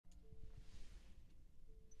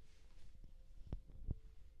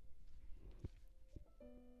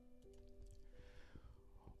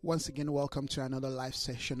Once again, welcome to another live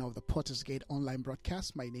session of the Potter's Gate online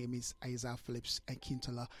broadcast. My name is Isaiah Phillips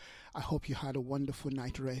Akintola. I hope you had a wonderful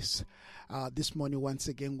night rest. This morning, once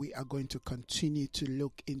again, we are going to continue to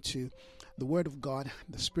look into the Word of God.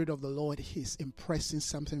 The Spirit of the Lord is impressing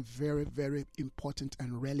something very, very important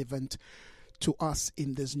and relevant to us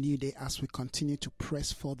in this new day as we continue to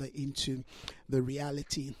press further into the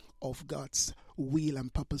reality of God's will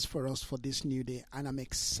and purpose for us for this new day. And I'm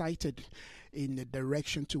excited in the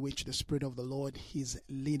direction to which the Spirit of the Lord is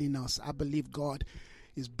leading us. I believe God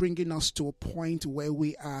is bringing us to a point where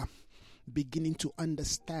we are beginning to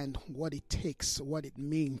understand what it takes, what it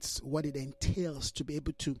means, what it entails to be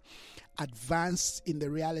able to advance in the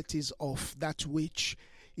realities of that which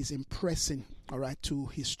is impressing, to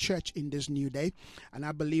his church in this new day. And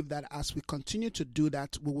I believe that as we continue to do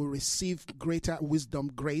that, we will receive greater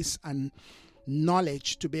wisdom, grace, and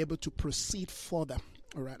knowledge to be able to proceed further.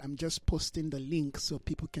 All right, I'm just posting the link so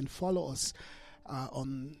people can follow us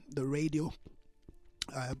on the radio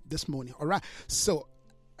this morning. All right, so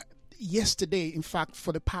yesterday, in fact,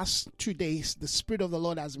 for the past 2 days, the Spirit of the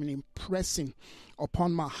Lord has been impressing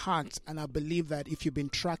upon my heart. And I believe that if you've been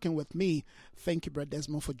tracking with me, thank you, Brother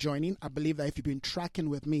Desmond, for joining. I believe that if you've been tracking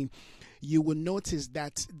with me, you will notice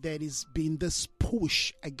that there has been this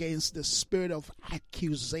push against the spirit of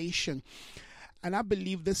accusation. And I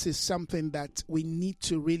believe this is something that we need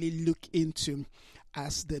to really look into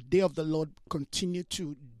as the day of the Lord continue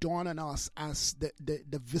to dawn on us, as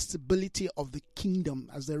the visibility of the kingdom,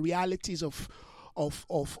 as the realities of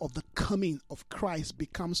the coming of Christ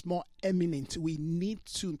becomes more eminent. We need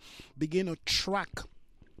to begin to track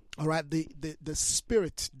the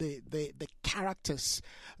spirit, the characters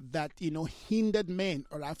that hindered men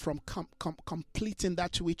from completing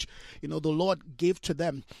that which the Lord gave to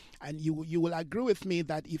them. And you will agree with me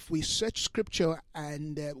that if we search scripture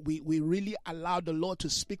and we really allow the Lord to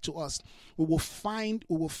speak to us, we will find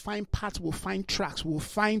paths, we'll find tracks, we'll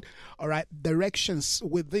find directions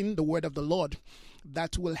within the word of the Lord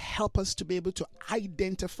that will help us to be able to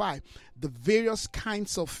identify the various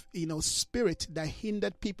kinds of spirit that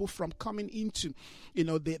hindered people from coming into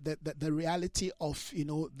the reality of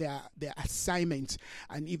their assignment.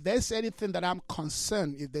 And if there's anything that I'm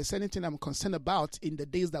concerned, about in the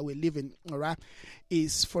days that we live in,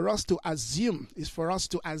 is for us to assume.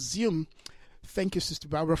 Thank you, Sister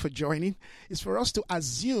Barbara, for joining. It's for us to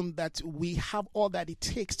assume that we have all that it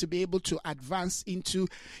takes to be able to advance into,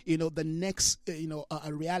 the next,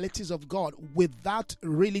 realities of God without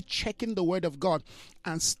really checking the Word of God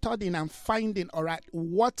and studying and finding,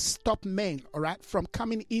 what stopped men, from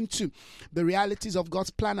coming into the realities of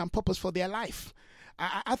God's plan and purpose for their life.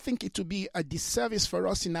 I think it would be a disservice for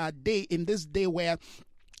us in this day where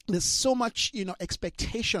there's so much,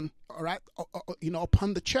 expectation,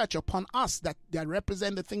 upon the church, upon us that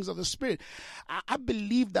represent the things of the Spirit. I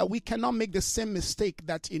believe that we cannot make the same mistake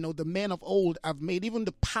that, the men of old have made, even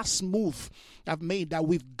the past move have made, that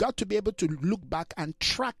we've got to be able to look back and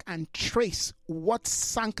track and trace what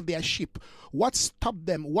sank their ship, what stopped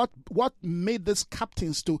them, what made these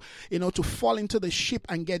captains to fall into the ship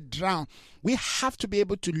and get drowned. We have to be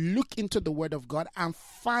able to look into the Word of God and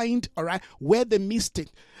find, where they missed it.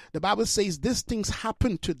 The Bible says these things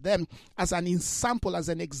happened to them as an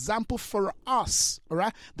example for us.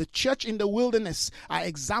 The church in the wilderness are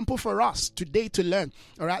example for us today to learn.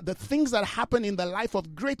 The things that happen in the life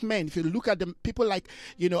of great men. If you look at the people like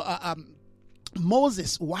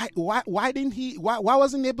Moses, why wasn't he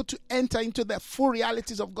able to enter into the full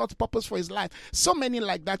realities of God's purpose for his life? So many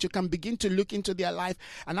like that. You can begin to look into their life,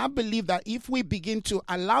 and I believe that if we begin to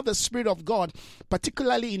allow the Spirit of God,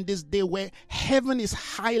 particularly in this day where heaven is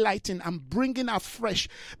highlighting and bringing afresh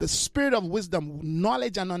the spirit of wisdom,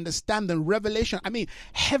 knowledge and understanding, revelation.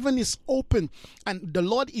 Heaven is open and the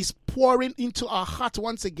Lord is pouring into our heart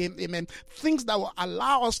once again, amen, things that will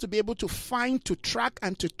allow us to be able to find, to track,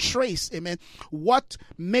 and to trace, amen, what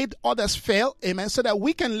made others fail, amen, so that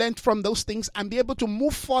we can learn from those things and be able to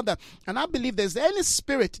move further. And I believe there's any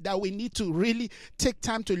spirit that we need to really take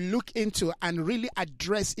time to look into and really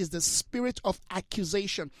address is the spirit of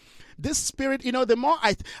accusation. This spirit, the more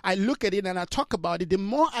I look at it and I talk about it, the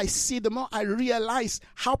more I see, the more I realize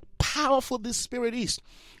how powerful this spirit is.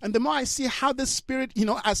 And the more I see how this spirit,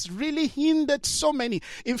 has really hindered so many.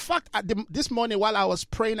 In fact, this morning while I was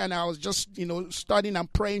praying and I was just, studying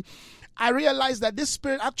and praying, I realized that this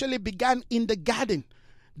spirit actually began in the garden.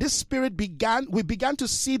 We began to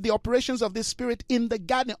see the operations of this spirit in the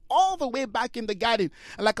garden, all the way back in the garden.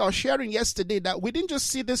 And like I was sharing yesterday, that we didn't just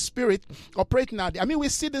see this spirit operating out there. We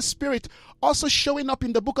see this spirit also showing up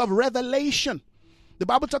in the book of Revelation. The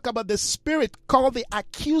Bible talks about the spirit called the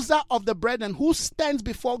accuser of the brethren, who stands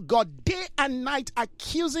before God day and night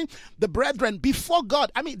accusing the brethren before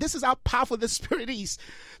God. I mean, this is how powerful the spirit is.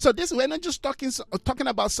 So we're not just talking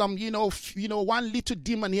about some, one little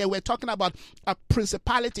demon here. We're talking about a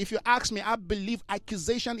principality. If you ask me, I believe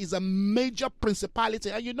accusation is a major principality.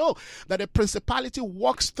 And you know that a principality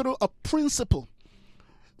walks through a principle.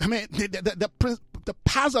 I mean, the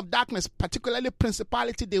powers of darkness, particularly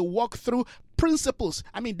principality, they walk through principles.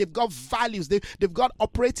 I mean, they've got values. They've got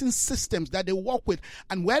operating systems that they work with.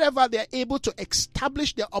 And wherever they're able to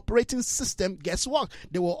establish their operating system, guess what?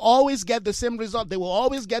 They will always get the same result. They will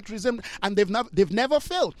always get result, and they've never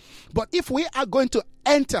failed. But if we are going to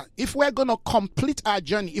enter, if we're going to complete our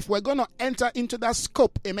journey, if we're going to enter into that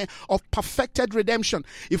scope, amen, of perfected redemption,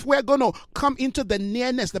 if we're going to come into the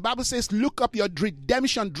nearness, the Bible says, look up, your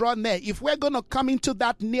redemption draw near. If we're going to come into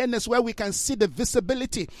that nearness where we can see the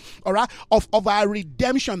visibility, all right, of our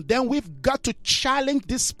redemption, then we've got to challenge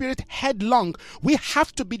this spirit headlong. We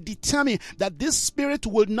have to be determined that this spirit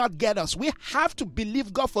will not get us. We have to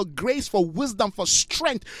believe God for grace, for wisdom, for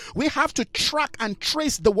strength. We have to track and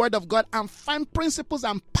trace the word of God and find principles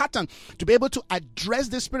and patterns to be able to address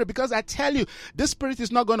this spirit, because I tell you, this spirit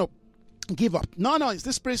is not going to give up. No,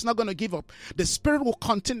 this spirit is not going to give up. The spirit will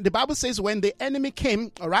continue. The Bible says when the enemy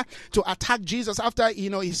came, all right, to attack Jesus after,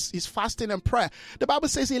 his fasting and prayer, the Bible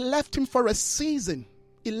says he left him for a season.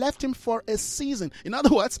 He left him for a season. In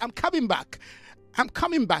other words, I'm coming back.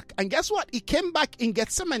 And guess what? He came back in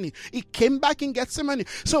Gethsemane.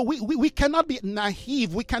 So we cannot be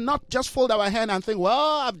naive. We cannot just fold our hand and think,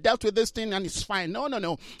 well, I've dealt with this thing and it's fine.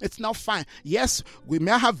 No. It's not fine. Yes, we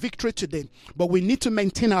may have victory today, but we need to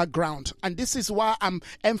maintain our ground. And this is why I'm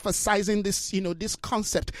emphasizing this, this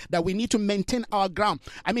concept that we need to maintain our ground.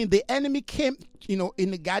 I mean, the enemy came,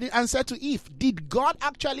 in the garden and said to Eve, did God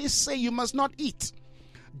actually say you must not eat?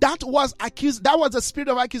 That was the spirit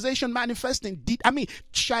of accusation manifesting.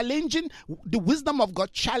 Challenging the wisdom of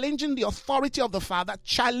God, challenging the authority of the Father,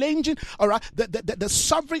 challenging, all right,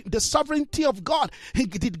 the sovereignty of God.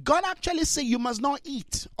 Did God actually say you must not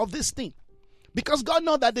eat of this thing? Because God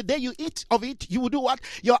knows that the day you eat of it, you will do what?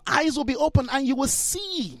 Your eyes will be open and you will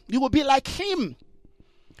see. You will be like him.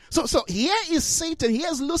 So here is Satan, here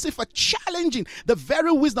is Lucifer challenging the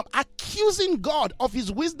very wisdom, accusing God of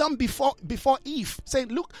his wisdom before Eve, saying,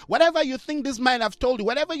 look, whatever you think this man have told you,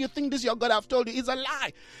 whatever you think this your God have told you is a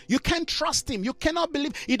lie. You can't trust him. You cannot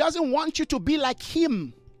believe. He doesn't want you to be like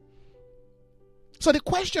him. So the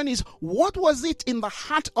question is, what was it in the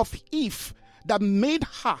heart of Eve that made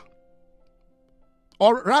her,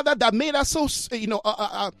 or rather that made her so,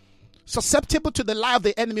 susceptible to the lie of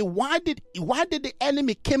the enemy? Why did the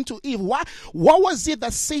enemy came to Eve? What was it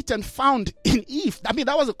that Satan found in Eve? I mean,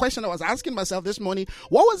 that was a question I was asking myself this morning.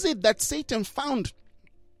 What was it that Satan found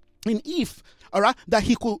in Eve? All right, that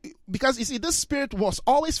he could, because you see, this spirit was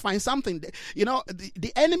always find something.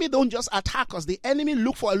 The enemy don't just attack us. The enemy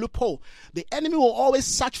look for a loophole. The enemy will always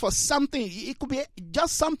search for something. It could be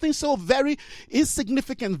just something so very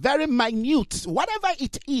insignificant, very minute, whatever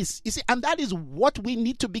it is. You see, and that is what we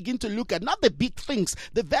need to begin to look at. Not the big things,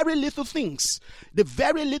 the very little things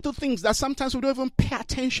that sometimes we don't even pay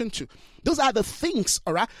attention to. Those are the things,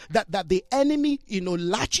 all right, that the enemy,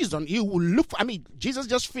 latches on. You will look for. I mean, Jesus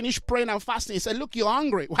just finished praying and fasting. He said, look, you're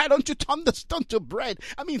hungry. Why don't you turn the stone to bread?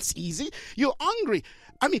 I mean, it's easy. You're hungry.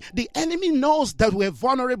 I mean, the enemy knows that we're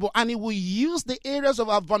vulnerable, and he will use the areas of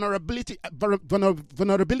our vulnerability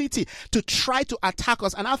to try to attack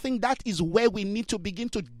us. And I think that is where we need to begin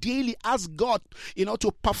to daily ask God,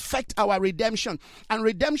 to perfect our redemption. And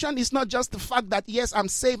redemption is not just the fact that, yes, I'm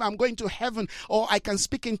saved, I'm going to heaven, or I can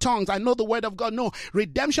speak in tongues, I know the word of God. No,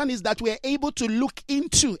 redemption is that we're able to look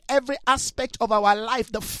into every aspect of our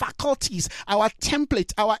life, the faculties, our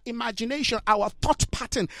template, our imagination, our thought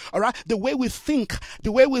pattern, all right, the way we think,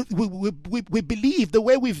 the way we believe, the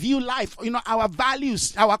way we view life, our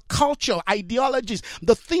values, our culture, ideologies,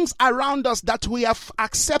 the things around us that we have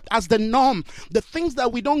accept as the norm, the things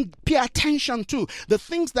that we don't pay attention to, the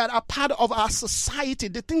things that are part of our society,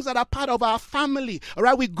 the things that are part of our family, all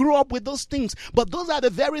right, we grew up with those things, but those are the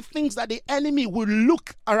very things that the enemy will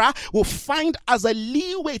look, all right, will find as a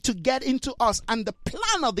leeway to get into us. And the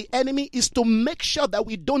plan of the enemy is to make sure that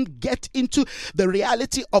we don't get into the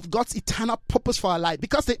reality of God's eternal purpose for our life.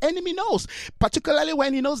 Because the enemy knows, particularly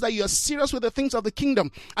when he knows that you're serious with the things of the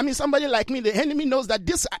kingdom. I mean, somebody like me, the enemy knows that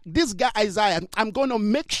this guy Isaiah, I'm going to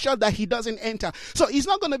make sure that he doesn't enter. So he's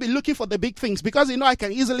not going to be looking for the big things, because I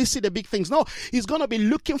can easily see the big things. No, he's going to be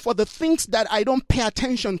looking for the things that I don't pay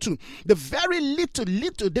attention to. The very little,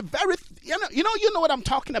 the very, you know what I'm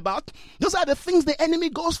talking about. Those are the things the enemy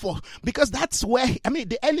goes for, because that's where,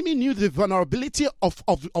 the enemy knew the vulnerability of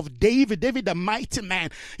David, the mighty man.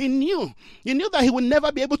 He knew that he would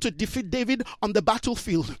never be able to defeat David on the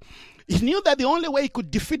battlefield. He knew that the only way he could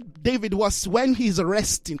defeat David was when he's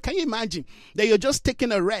resting. Can you imagine that you're just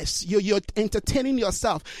taking a rest? You're entertaining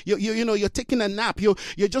yourself. You're taking a nap. You're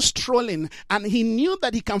just strolling. And he knew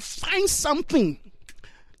that he can find something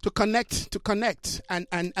to connect, and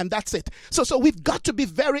that's it. So we've got to be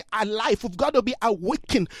very alive. We've got to be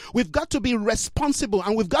awakened. We've got to be responsible,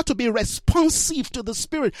 and we've got to be responsive to the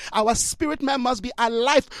Spirit. Our spirit man must be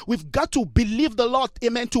alive. We've got to believe the Lord,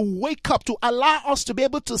 amen, to wake up, to allow us to be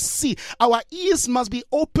able to see. Our ears must be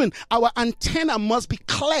open. Our antenna must be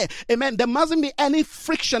clear, amen. There mustn't be any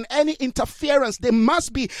friction, any interference. There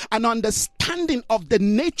must be an understanding of the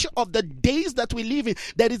nature of the days that we live in.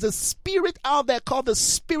 There is a spirit out there called the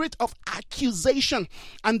spirit of accusation,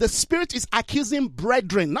 and the spirit is accusing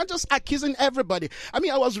brethren, not just accusing everybody. I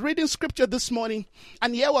was reading scripture this morning,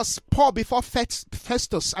 and here was Paul before Festus.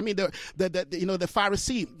 The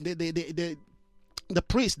Pharisee, the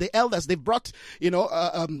priest, the elders. They brought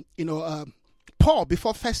Paul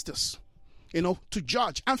before Festus, to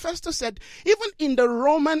judge. And Festus said, even in the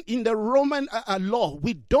Roman law,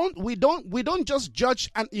 we don't just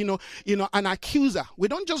judge an accuser. We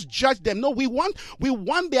don't just judge them. No, we want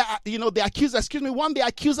the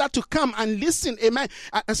accuser to come and listen, amen,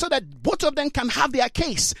 and so that both of them can have their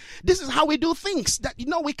case. This is how we do things. That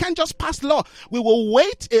we can't just pass law. We will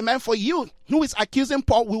wait, amen, for you who is accusing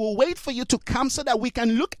Paul. We will wait for you to come so that we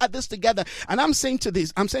can look at this together. And I'm saying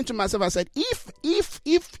to myself, I said, if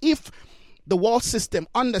the world system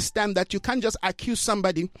understand that you can't just accuse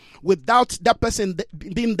somebody without that person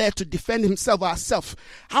being there to defend himself or herself,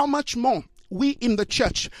 how much more we in the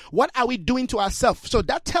church? What are we doing to ourselves? So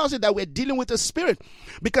that tells you that we're dealing with a spirit,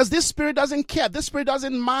 because this spirit doesn't care. This spirit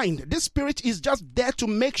doesn't mind. This spirit is just there to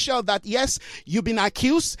make sure that, yes, you've been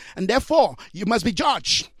accused, and therefore you must be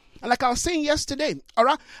judged. And like I was saying yesterday, all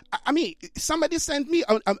right, somebody sent me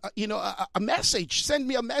a message, sent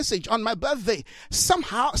me a message on my birthday.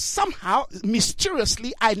 Somehow,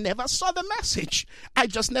 mysteriously, I never saw the message. I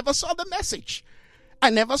just never saw the message.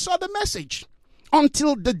 I never saw the message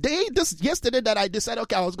until the day yesterday that I decided,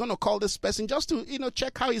 okay, I was going to call this person just to,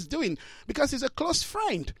 check how he's doing, because he's a close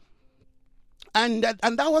friend. And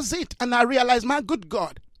that was it. And I realized, my good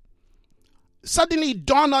God, suddenly it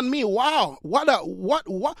dawned on me, wow, what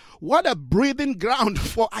a breathing ground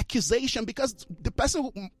for accusation, because the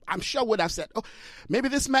person, I'm sure, would have said, oh, maybe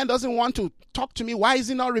this man doesn't want to talk to me. Why is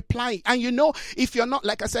he not replying? And if you're not,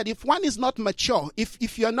 like I said, if one is not mature,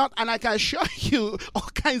 if you're not, and I can assure you all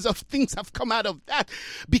kinds of things have come out of that,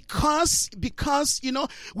 because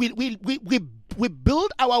we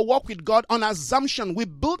build our walk with God on assumption. We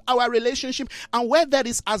build our relationship, and where there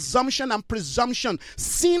is assumption and presumption,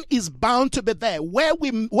 sin is bound to be there.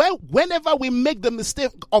 Whenever we make the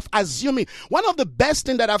mistake of assuming, one of the best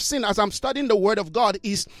things that I've seen as I'm studying the Word of God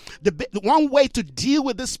is the one way to deal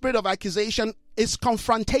with this spirit of accusation is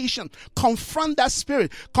confrontation. Confront that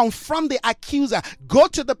spirit. Confront the accuser. Go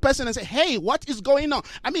to the person and say, hey, what is going on?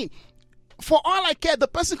 For all I care, the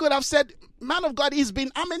person could have said, man of God, it's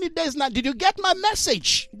been how many days now? Did you get my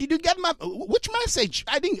message? Did you get which message?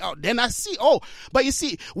 I didn't. Oh, then I see. Oh, but you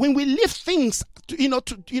see, when we leave things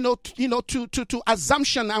to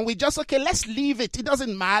assumption, and we just, okay, let's leave it. It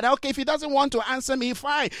doesn't matter. Okay, if he doesn't want to answer me,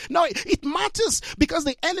 fine. No, it matters, because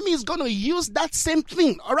the enemy is going to use that same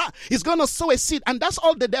thing. All right, he's going to sow a seed, and that's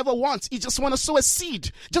all the devil wants. He just want to sow a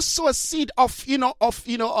seed. Just sow a seed of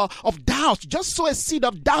doubt. Just sow a seed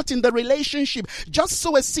of doubt in the relationship. Just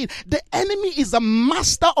sow a seed. The enemy is a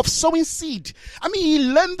master of sowing seed. He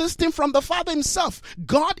learned this thing from the Father himself.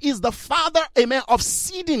 God is the Father, amen, of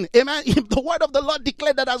seeding, amen. The word of the Lord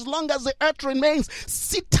declared that as long as the earth remains,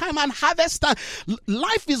 seed time and harvest time,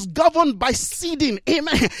 life is governed by seeding,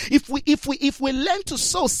 amen. If we learn to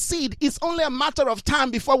sow seed, it's only a matter of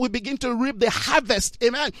time before we begin to reap the harvest,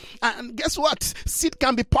 amen. And guess what? Seed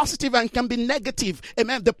can be positive and can be negative,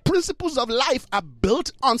 amen. The principles of life are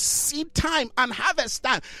built on seed time and harvest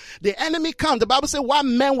time. The enemy enemy come, the Bible says, while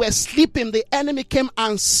men were sleeping, the enemy came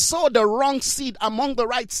and sowed the wrong seed among the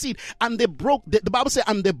right seed, and they broke, the Bible says,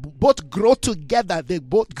 and they both grow together. They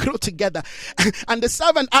both grow together. And the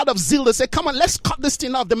servant, out of zeal, they said, come on, let's cut this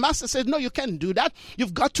thing off. The master said, no, you can't do that.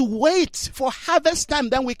 You've got to wait for harvest time.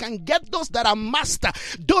 Then we can get those that are master,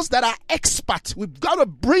 those that are expert. We've got to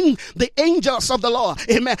bring the angels of the Lord.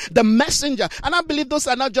 Amen. The messenger. And I believe those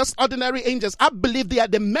are not just ordinary angels. I believe they are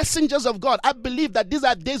the messengers of God. I believe that these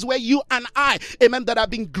are days where you and I, amen, that have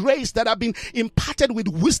been graced, that have been imparted with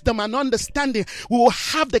wisdom and understanding, we will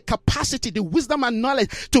have the capacity, the wisdom and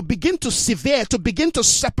knowledge to begin to sever, to begin to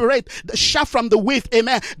separate the chaff from the wheat,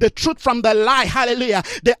 amen, the truth from the lie, hallelujah,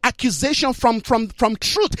 the accusation from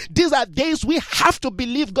truth. These are days we have to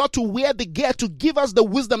believe God to wear the gear, to give us the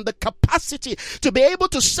wisdom, the capacity to be able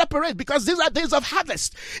to separate, because these are days of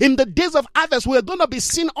harvest. In the days of harvest, we're going to be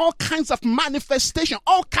seeing all kinds of manifestation,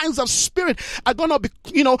 all kinds of spirit are going to be,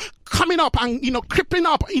 coming up and, creeping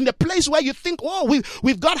up in the place where you think, oh,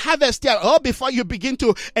 we've got harvest here. Oh, before you begin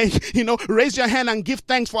to, raise your hand and give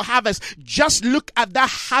thanks for harvest, just look at that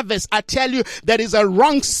harvest. I tell you, there is a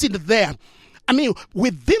wrong seed there. I mean,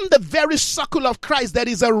 within the very circle of Christ, there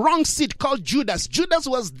is a wrong seed called Judas. Judas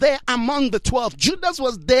was there among the 12. Judas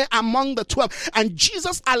was there among the 12. And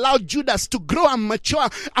Jesus allowed Judas to grow and mature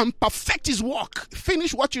and perfect his work.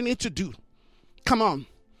 Finish what you need to do. Come on.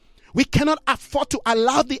 We cannot afford to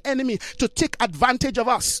allow the enemy to take advantage of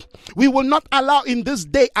us. We will not allow in this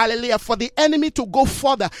day, hallelujah, for the enemy to go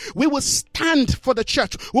further. We will stand for the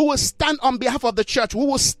church. We will stand on behalf of the church. We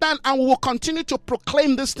will stand and we will continue to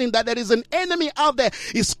proclaim this thing, that there is an enemy out there.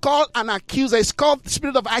 It's called an accuser. It's called the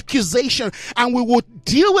spirit of accusation. And we will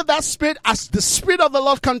deal with that spirit as the Spirit of the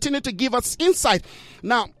Lord continue to give us insight.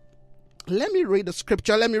 Now, let me read the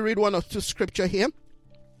scripture. Let me read one or two scripture here.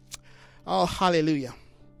 Oh, hallelujah.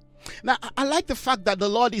 Now, I like the fact that the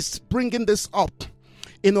Lord is bringing this up,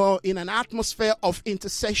 in an atmosphere of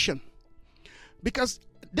intercession, because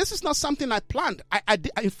this is not something I planned.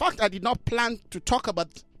 In fact, I did not plan to talk about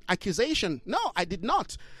accusation. No, I did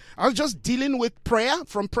not. I was just dealing with prayer.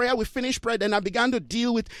 From prayer, we finished prayer. Then I began to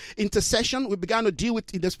deal with intercession. We began to deal with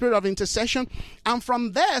the spirit of intercession. And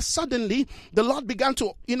from there, suddenly, the Lord began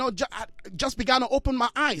to, just began to open my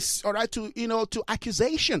eyes, all right, to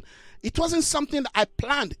accusation. It wasn't something that I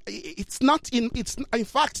planned. It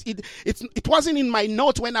wasn't in my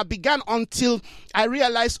note when I began, until I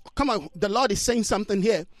realized, come on, the Lord is saying something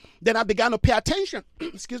here. Then I began to pay attention.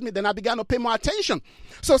 Then I began to pay more attention.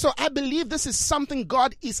 So I believe this is something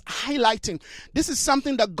God is highlighting. This is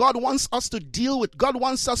something that God wants us to deal with. God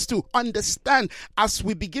wants us to understand as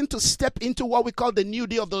we begin to step into what we call the new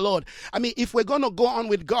day of the Lord. I mean, if we're going to go on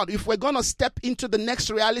with God, if we're going to step into the next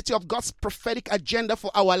reality of God's prophetic agenda for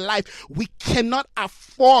our life, we cannot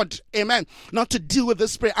afford, amen, not to deal with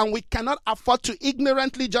this spirit. And we cannot afford to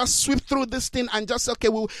ignorantly just sweep through this thing and just,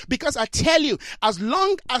 because I tell you, as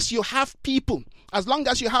long as you have people,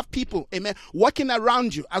 amen, working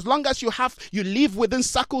around you, as long as you live within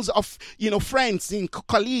circles of, friends and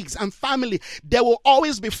colleagues and family, there will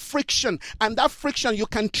always be friction. And that friction, you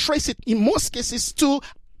can trace it in most cases to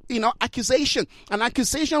accusation. And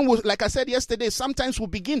accusation will, like I said yesterday, sometimes will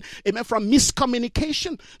begin, amen, from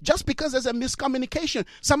miscommunication. Just because there's a miscommunication,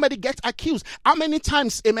 somebody gets accused. How many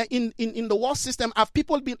times, amen, in the world system have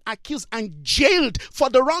people been accused and jailed for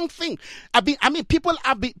the wrong thing? People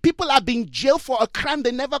have been jailed for a crime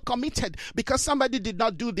they never committed because somebody did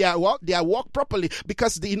not do their work properly,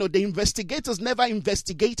 because the investigators never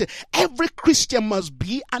investigated. Every Christian must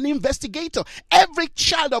be an investigator. Every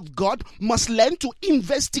child of God must learn to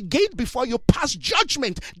investigate before you pass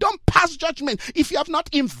judgment. Don't pass judgment if you have not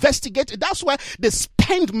investigated. That's why they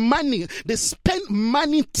spend money,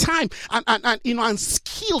 time and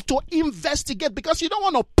skill to investigate, because you don't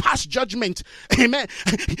want to pass judgment, amen,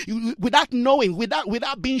 without knowing,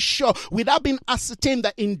 without being sure, without being ascertained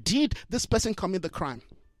that indeed this person committed the crime.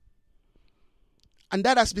 And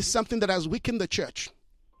that has been something that has weakened the church.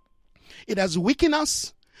 It has weakened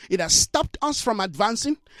us. It has stopped us from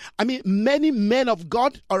advancing. I mean, many men of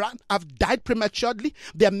God have died prematurely.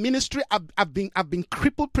 Their ministry have been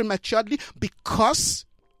crippled prematurely because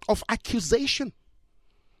of accusation.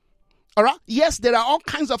 All right. Yes, there are all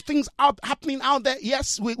kinds of things happening out there.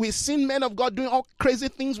 Yes, we've seen men of God doing all crazy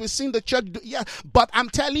things. We've seen the church do, yeah. But I'm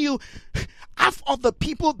telling you, half of the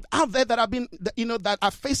people out there that have been, that are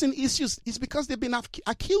facing issues is because they've been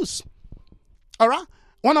accused. All right.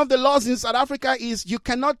 One of the laws in South Africa is you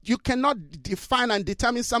cannot define and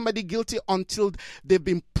determine somebody guilty until they've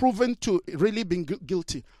been proven to really be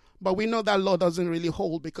guilty. But we know that law doesn't really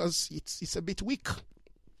hold because it's a bit weak.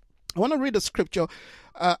 I want to read a scripture.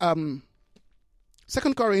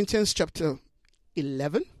 2 Corinthians chapter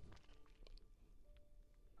 11.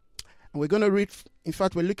 And we're going to read, in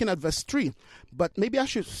fact, we're looking at verse 3. But maybe I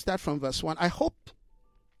should start from verse 1. I hope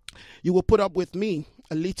you will put up with me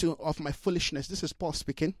a little of my foolishness. This is Paul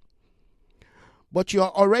speaking. But you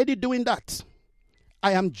are already doing that.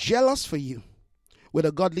 I am jealous for you with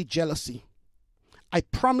a godly jealousy. I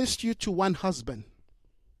promised you to one husband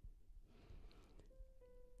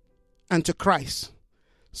and to Christ,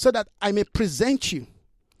 so that I may present you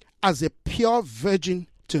as a pure virgin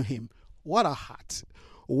to him. What a heart.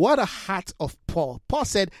 What a heart of Paul. Paul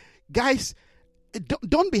said, guys,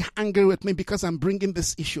 don't be angry with me because I'm bringing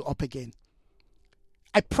this issue up again.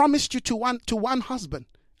 I promised you to one husband,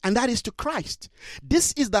 and that is to Christ.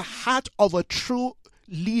 This is the heart of a true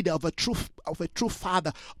leader, of a true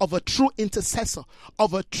father, of a true intercessor,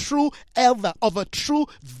 of a true elder, of a true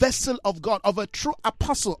vessel of God, of a true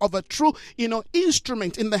apostle, of a true,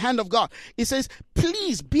 instrument in the hand of God. He says,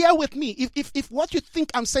 please bear with me. If what you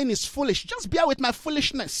think I'm saying is foolish, just bear with my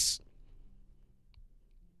foolishness.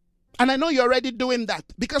 And I know you're already doing that,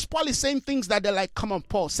 because Paul is saying things that they're like, come on,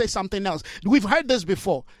 Paul, say something else. We've heard this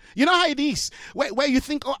before. You know how it is, where you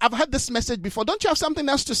think, oh, I've heard this message before. Don't you have something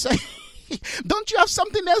else to say? Don't you have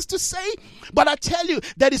something else to say? But I tell you,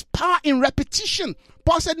 there is power in repetition.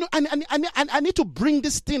 Paul said, no, I need to bring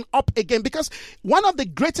this thing up again, because one of the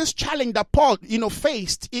greatest challenge that Paul,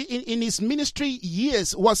 faced in his ministry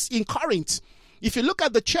years was in Corinth. If you look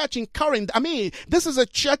at the church in Corinth, this is a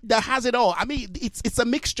church that has it all. It's a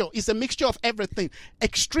mixture. It's a mixture of everything.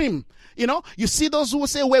 Extreme. You see those who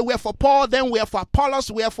say, we're for Paul, then we're for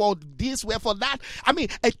Apollos, we're for this, we're for that.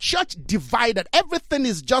 A church divided. Everything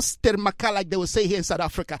is just termaka, like they will say here in South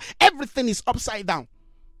Africa. Everything is upside down.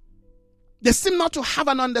 They seem not to have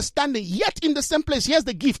an understanding, yet in the same place, here's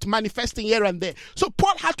the gift manifesting here and there. So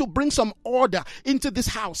Paul had to bring some order into this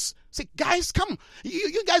house. Say, guys, come.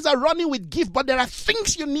 You guys are running with gift, but there are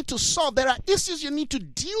things you need to solve. There are issues you need to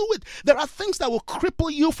deal with. There are things that will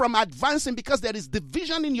cripple you from advancing, because there is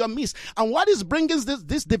division in your midst. And what is bringing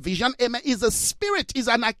this division, amen, is a spirit, is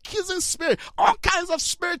an accusing spirit. All kinds of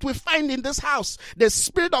spirit we find in this house. There's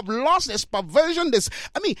spirit of loss, there's perversion,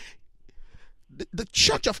 the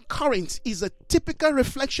church of Corinth is a typical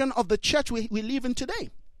reflection of the church we live in today.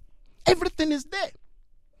 Everything is there.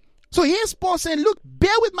 So here's Paul saying, look,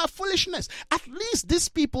 bear with my foolishness. At least these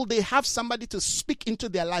people, they have somebody to speak into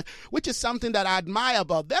their life, which is something that I admire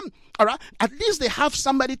about them. All right. At least they have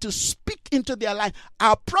somebody to speak into their life.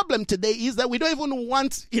 Our problem today is that we don't even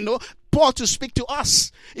want, Paul to speak to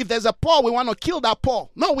us. If there's a Paul, we want to kill that Paul.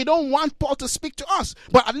 No, we don't want Paul to speak to us.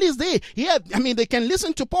 But at least they can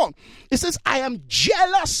listen to Paul. It says, I am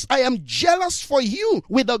jealous for you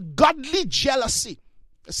with a godly jealousy.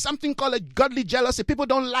 There's something called a godly jealousy. People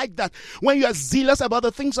don't like that. When you are zealous about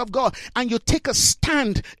the things of God and you take a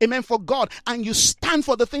stand, amen, for God, and you stand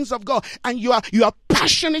for the things of God, and you are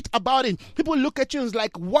passionate about it. People look at you and is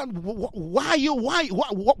like, why are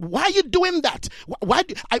you doing that?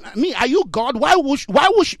 Are you God?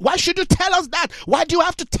 Why should you tell us that? Why do you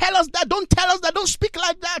have to tell us that? Don't tell us that. Don't speak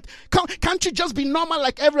like that. Can't you just be normal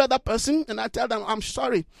like every other person? And I tell them, I'm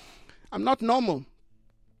sorry, I'm not normal.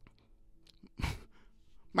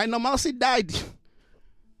 My normalcy died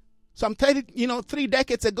some 3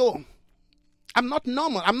 decades ago. I'm not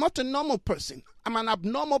normal. I'm not a normal person. I'm an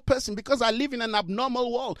abnormal person because I live in an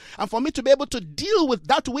abnormal world. And for me to be able to deal with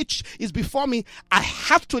that which is before me, I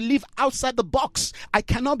have to live outside the box. I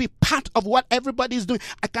cannot be part of what everybody is doing.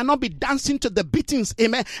 I cannot be dancing to the beatings,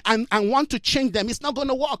 amen, and want to change them. It's not going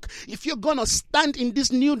to work. If you're going to stand in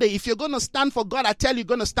this new day, if you're going to stand for God, I tell you, you're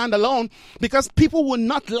going to stand alone, because people will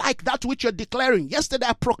not like that which you're declaring. Yesterday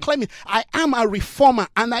I proclaimed it. I am a reformer,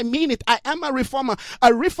 and I mean it. I am a reformer.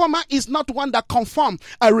 A reformer is not one that conforms.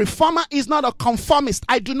 A reformer is not a conformist.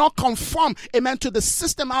 I do not conform, amen, to the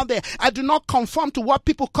system out there. I do not conform to what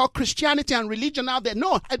people call Christianity and religion out there.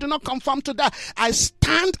 No, I do not conform to that. I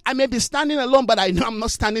stand, I may be standing alone, but I know I'm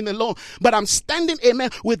not standing alone. But I'm standing,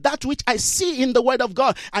 amen, with that which I see in the Word of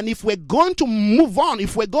God. And if we're going to move on,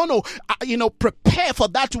 if we're going to, prepare for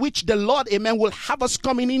that which the Lord, amen, will have us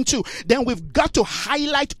coming into, then we've got to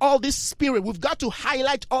highlight all this spirit. We've got to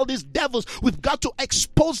highlight all these devils. We've got to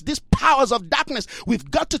expose these powers of darkness. We've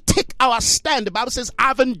got to take our stand. The Bible says,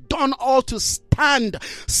 having done all to stand,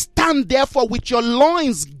 stand therefore with your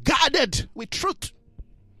loins guarded with truth.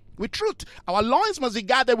 With truth. Our loins must be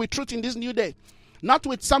guarded with truth in this new day. Not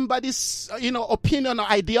with somebody's, opinion or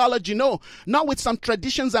ideology. No, not with some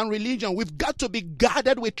traditions and religion. We've got to be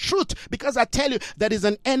guarded with truth, because I tell you, there is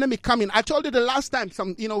an enemy coming. I told you the last time,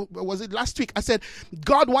 was it last week? I said,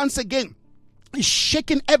 God once again It's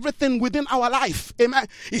shaking everything within our life. Amen.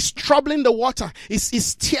 It's troubling the water.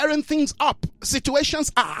 It's tearing things up. Situations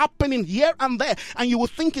are happening here and there, and you will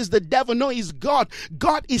think it's the devil. No, it's God.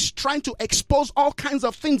 God is trying to expose all kinds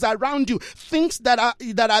of things around you. Things that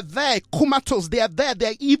are there, comatose. They are there.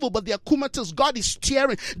 They're evil, but they're comatose. God is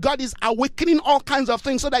tearing. God is awakening all kinds of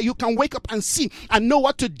things so that you can wake up and see and know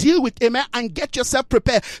what to deal with. Amen. And get yourself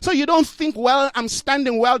prepared. So you don't think, well, I'm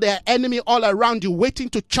standing well. There are enemy all around you waiting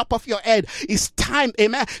to chop off your head. It's time,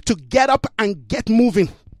 amen, to get up and get moving.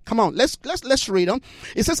 Come on, let's read on.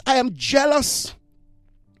 It says, I am jealous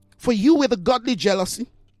for you with a godly jealousy.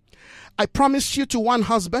 I promised you to one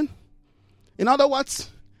husband. In other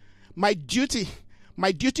words, my duty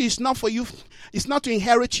is not for you. It's not to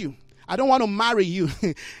inherit you. I don't want to marry you.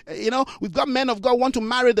 We've got men of God want to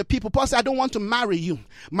marry the people. Paul said, I don't want to marry you.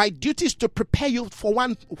 My duty is to prepare you for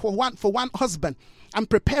one husband. I'm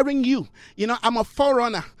preparing you. I'm a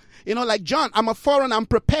forerunner. Like John, I'm a forerunner. I'm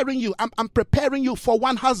preparing you. I'm preparing you for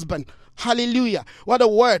one husband. Hallelujah. What a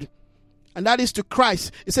word. And that is to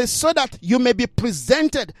Christ. It says, so that you may be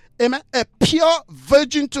presented, amen, a pure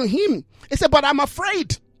virgin to him. It said, but I'm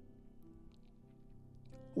afraid.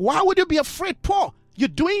 Why would you be afraid, Paul? You're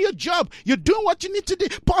doing your job. You're doing what you need to do.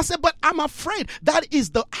 Paul said, but I'm afraid. That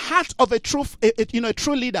is the heart of a true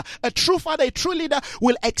leader. A true father, a true leader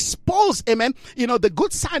will expose, amen, the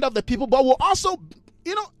good side of the people, but will also,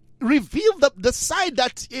 reveal the side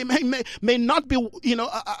that may not be,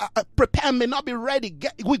 prepared, may not be ready.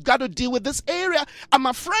 We've got to deal with this area. I'm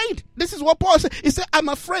afraid. This is what Paul said. He said, I'm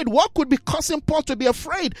afraid. What could be causing Paul to be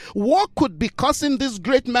afraid? What could be causing this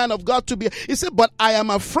great man of God to be? He said, but I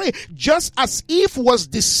am afraid, just as Eve was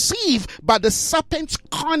deceived by the serpent's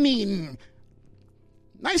cunning.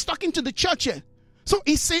 Now he's talking to the church here. So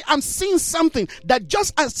he said, I'm seeing something that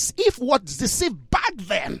just as Eve was deceived back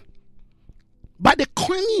then, by the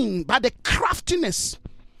cunning, by the craftiness,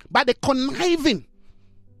 by the conniving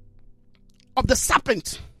of the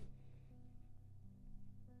serpent,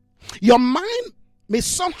 your mind may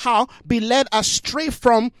somehow be led astray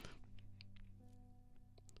from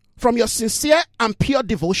your sincere and pure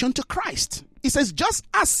devotion to Christ. It says, just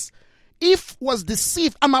as Eve was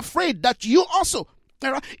deceived, I'm afraid that you also,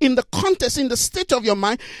 in the context, in the state of your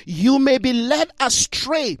mind, you may be led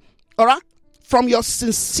astray, all right, from your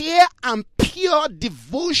sincere and pure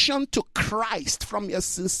devotion to Christ. From your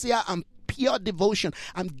sincere and pure devotion.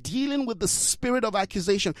 I'm dealing with the spirit of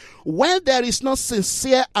accusation. When there is no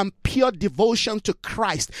sincere and pure devotion to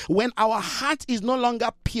Christ, when our heart is no longer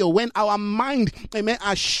pure, when our mind, amen,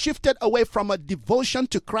 are shifted away from a devotion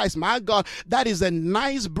to Christ, my God, that is a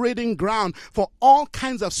nice breeding ground for all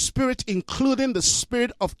kinds of spirit, including the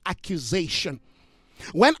spirit of accusation.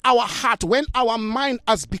 When our heart, when our mind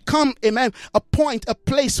has become, amen, a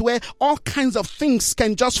place where all kinds of things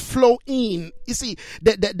can just flow in. You see,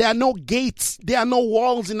 there are no gates, there are no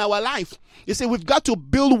walls in our life. You see, we've got to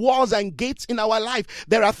build walls and gates in our life.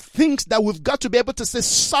 There are things that we've got to be able to say,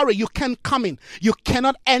 sorry, you can't come in. You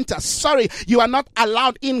cannot enter. Sorry, you are not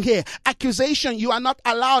allowed in here. Accusation, you are not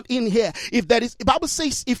allowed in here. If there is, the Bible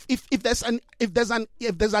says, if there's an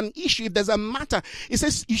issue, if there's a matter, it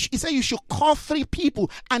says you should call 3 people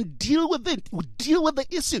and deal with it. Deal with the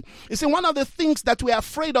issue. You see, one of the things that we're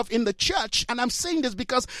afraid of in the church, and I'm saying this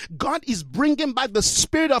because God is bringing back the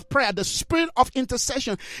spirit of prayer, the spirit of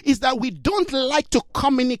intercession, is that we don't like to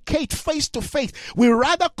communicate face to face. We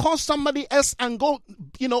rather call somebody else and go,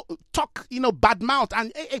 talk, bad mouth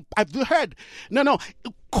and, hey, have you heard? No.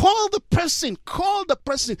 Call the person.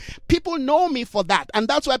 People know me for that. And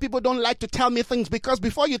that's why people don't like to tell me things, because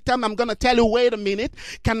before you tell me, I'm going to tell you, wait a minute.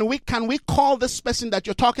 Can we call this person that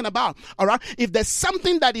you're talking about? All right. If there's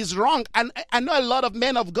something that is wrong, and I know a lot of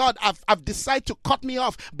men of God have decided to cut me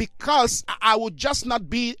off because I would just not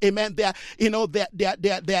be, amen, their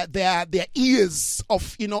ears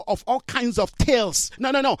of all kinds of tales.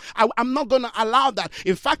 No. I'm not going to allow that.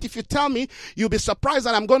 In fact, if you tell me, you'll be surprised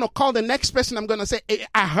that I'm going to call the next person. I'm going to say, hey,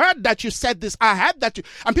 I heard that you said this. I heard that you,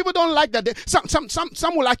 and people don't like that.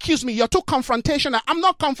 Some will accuse me. You're too confrontational. I'm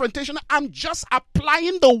not confrontational. I'm just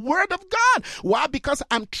applying the word of God. Why? Because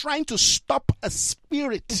I'm trying to stop a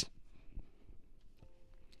spirit.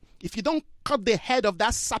 If you don't cut the head of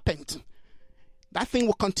that serpent, that thing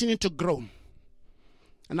will continue to grow.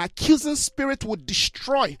 An accusing spirit will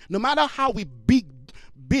destroy, no matter how we build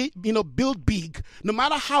big, no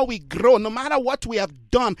matter how we grow, no matter what we have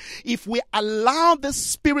done. If we allow the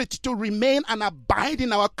spirit to remain and abide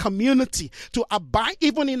in our community, to abide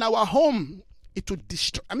even in our home, It would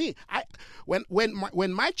destroy. I mean,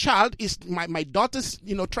 when my child is my daughter's,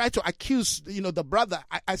 try to accuse, the brother.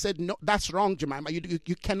 I said, no, that's wrong, Jemima.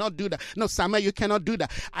 You cannot do that. No, Samuel, you cannot do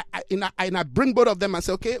that. I bring both of them and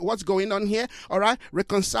say, okay, what's going on here? All right,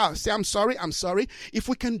 reconcile. Say, I'm sorry. If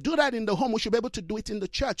we can do that in the home, we should be able to do it in the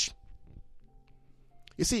church.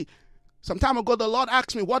 You see, some time ago, the Lord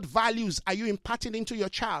asked me, what values are you imparting into your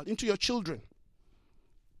child, into your children?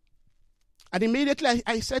 And immediately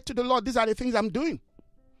I said to the Lord, these are the things I'm doing.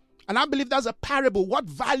 And I believe that's a parable. What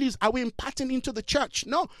values are we imparting into the church?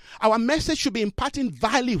 No, our message should be imparting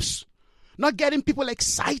values, not getting people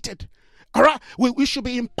excited. All right, we should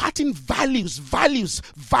be imparting values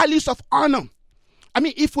of honor. I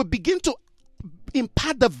mean, if we begin to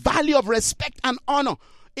impart the value of respect and honor,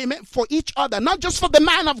 amen, for each other, not just for the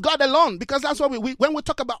man of God alone, because that's what when we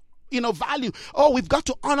talk about value. Oh, we've got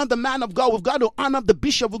to honor the man of God. We've got to honor the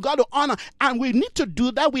bishop. We've got to honor, and we need to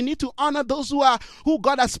do that. We need to honor those who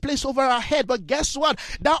God has placed over our head. But guess what?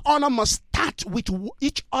 That honor must start with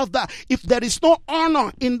each other. If there is no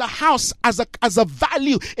honor in the house as a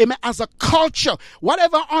value, amen, as a culture,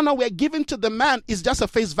 whatever honor we're giving to the man is just a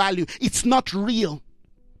face value. It's not real.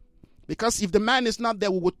 Because if the man is not there,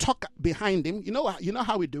 we will talk behind him. You know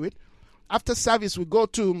how we do it. After service, we go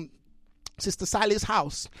to Sister Sally's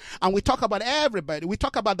house, and we talk about everybody. We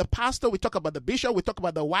talk about the pastor, we talk about the bishop, we talk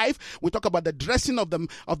about the wife, we talk about the dressing of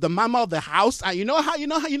the mama of the house. And you know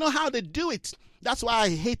how they do it. That's why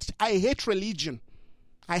I hate religion.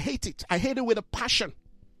 I hate it. I hate it with a passion.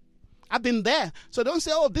 I've been there. So don't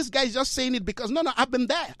say, oh, this guy is just saying it because no, I've been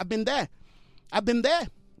there.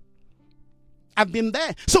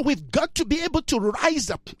 So we've got to be able to rise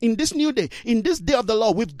up in this new day, in this day of the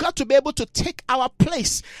Lord. We've got to be able to take our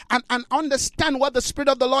place and understand what the Spirit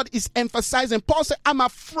of the Lord is emphasizing. Paul said, I'm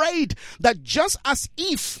afraid that just as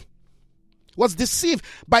Eve was deceived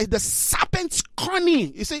by the serpent's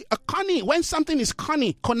cunning. You see, a cunning, when something is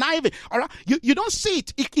cunning, conniving, all right, you don't see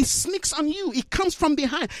it. It sneaks on you. It comes from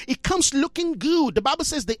behind. It comes looking good. The Bible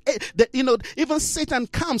says even Satan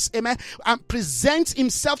comes, amen, and presents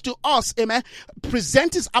himself to us, amen,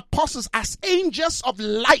 presents his apostles as angels of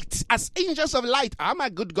light, Oh my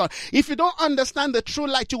good God. If you don't understand the true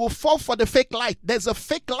light, you will fall for the fake light. There's a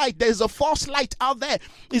fake light. There's a false light out there.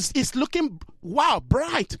 It's looking, wow,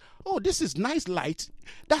 bright. Oh, this is nice light.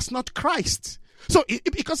 That's not Christ. So,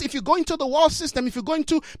 because if you go into the world system, if you go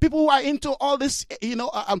into people who are into all this,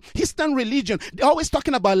 Eastern religion, they're always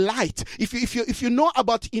talking about light. If you know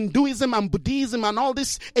about Hinduism and Buddhism and all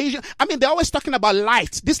this Asian, they're always talking about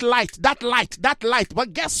light. This light, that light, that light.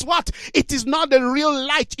 But guess what? It is not the real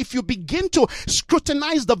light. If you begin to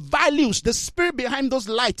scrutinize the values, the spirit behind those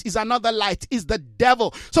lights is another light, is the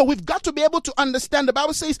devil. So we've got to be able to understand. The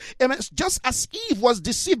Bible says, just as Eve was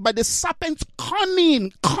deceived by the serpent's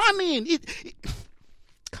cunning.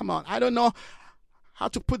 Come on, I don't know how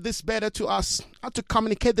to put this better to us, how to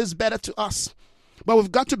communicate this better to us. But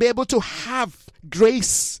we've got to be able to have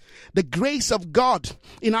grace, the grace of God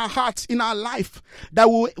in our hearts, in our life, that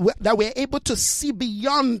we're able to see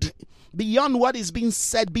beyond what is being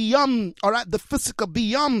said, beyond, all right, the physical,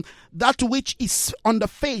 beyond that which is on the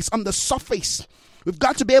face, on the surface. We've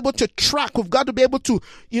got to be able to track. We've got to be able to,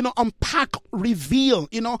 unpack, reveal,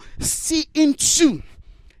 see into,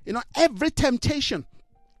 every temptation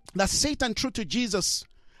that Satan threw to Jesus.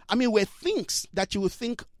 Were things that you would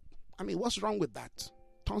think, what's wrong with that?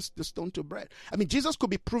 Turns the stone to bread. Jesus could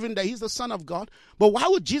be proven that he's the Son of God, but why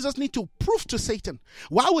would Jesus need to prove to Satan?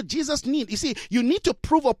 Why would Jesus need? You see, you need to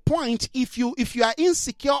prove a point if you are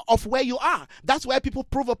insecure of where you are. That's where people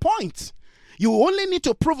prove a point. You only need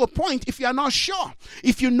to prove a point if you are not sure.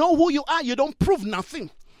 If you know who you are, you don't prove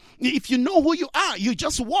nothing. If you know who you are, you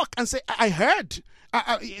just walk and say, I heard.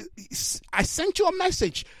 I sent you a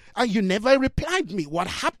message and you never replied me. What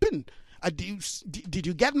happened? Did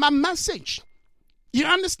you get my message? You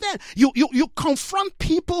understand? You confront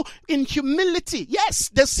people in humility. Yes,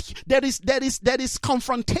 there is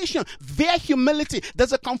confrontation, their humility.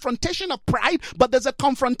 There's a confrontation of pride, but there's a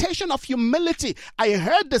confrontation of humility. I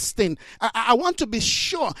heard this thing. I want to be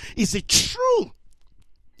sure. Is it true?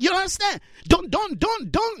 You understand?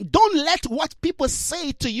 Don't let what people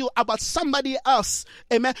say to you about somebody else,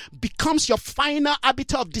 amen, becomes your final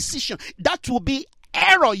arbiter of decision. That will be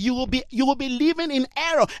error. You will be living in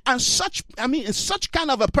error, and such kind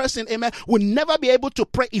of a person, amen, will never be able to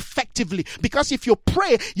pray effectively, because if you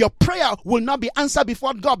pray, your prayer will not be answered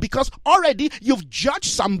before God, because already you've judged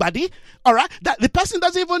somebody, all right, that the person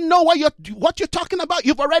doesn't even know what you're talking about.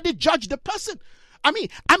 You've already judged the person. I mean,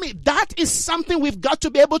 that is something we've got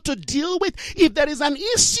to be able to deal with. If there is an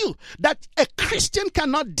issue that a Christian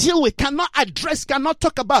cannot deal with, cannot address, cannot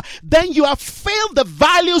talk about, then you have failed the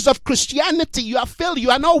values of Christianity. You have failed.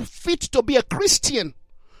 You are not fit to be a Christian.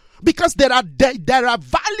 Because there are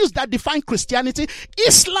values that define Christianity.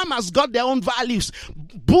 Islam has got their own values.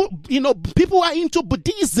 People are into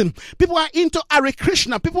Buddhism. People are into Hare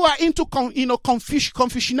Krishna. People are into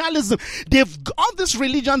Confucianism. They've got this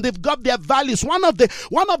religion. They've got their values. One of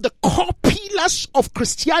the core pillars of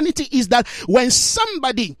Christianity is that when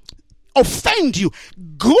somebody offend you,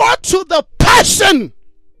 go to the person.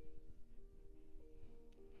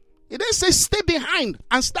 It didn't say stay behind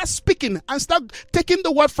and start speaking and start taking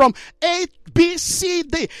the word from A, B, C,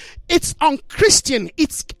 D. It's unchristian.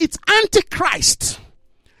 It's antichrist.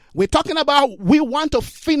 We're talking about we want to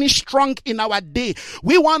finish strong in our day.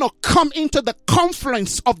 We want to come into the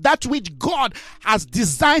confluence of that which God has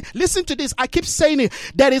designed. Listen to this. I keep saying it.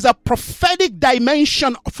 There is a prophetic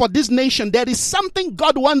dimension for this nation. There is something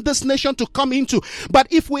God wants this nation to come into. But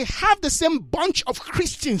if we have the same bunch of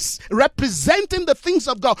Christians representing the things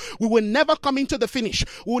of God, we will never come into the finish.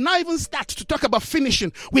 We will not even start to talk about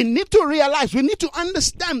finishing. We need to realize, we need to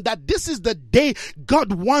understand that this is the day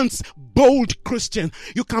God wants bold Christians.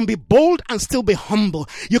 You can be bold and still be humble.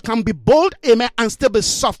 You can be bold, amen, and still be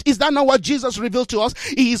soft. Is that not what Jesus revealed to us?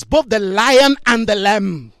 He is both the lion and the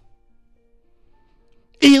lamb.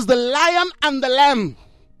 He is the lion and the lamb.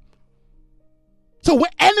 So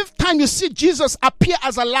anytime you see Jesus appear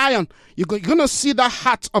as a lion, you're going to see the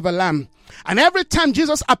heart of a lamb. And every time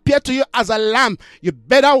Jesus appeared to you as a lamb, you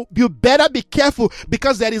better be careful,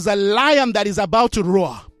 because there is a lion that is about to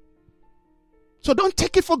roar. So don't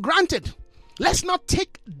take it for granted. Let's not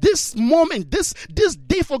take this moment, this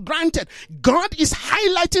day for granted. God is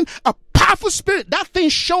highlighting a powerful spirit. That thing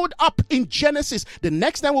showed up in Genesis. The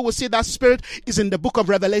next time we will see that spirit is in the book of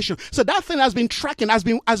Revelation. So that thing has been tracking, has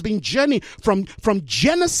been journeying from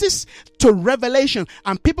Genesis to Revelation,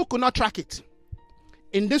 and people could not track it.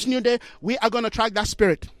 In this new day, we are going to track that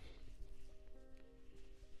spirit.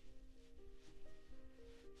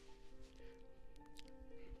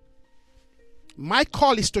 My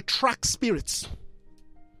call is to track spirits.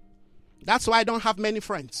 That's why I don't have many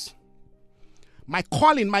friends. My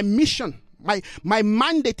calling, my mission, my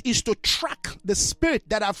mandate is to track the spirit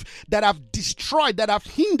that have destroyed, that have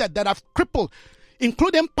hindered, that have crippled,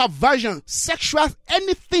 including perversion, sexual,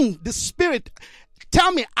 anything. The spirit,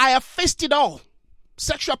 tell me, I have faced it all.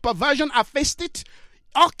 Sexual perversion, I faced it.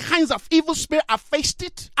 All kinds of evil spirit, I faced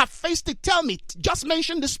it. I faced it. Tell me, just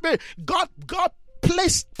mention the spirit. God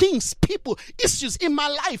place things, people, issues in my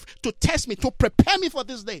life to test me, to prepare me for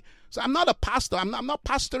this day. So I'm not a pastor. I'm not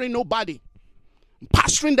pastoring nobody. I'm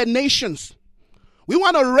pastoring the nations. We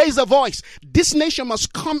want to raise a voice. This nation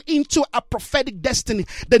must come into a prophetic destiny.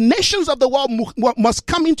 The nations of the world must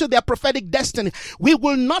come into their prophetic destiny. We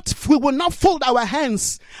will not fold our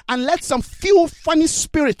hands and let some few funny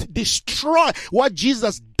spirit destroy what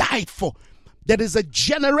Jesus died for. There is a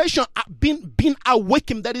generation being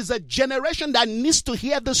awakened. There is a generation that needs to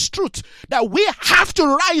hear this truth, that we have to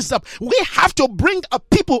rise up. We have to bring a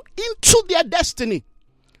people into their destiny.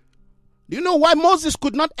 Do you know why Moses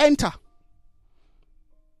could not enter?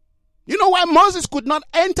 You know why Moses could not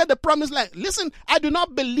enter the promised land? Listen, I do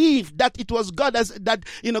not believe that it was God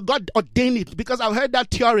God ordained it, because I've heard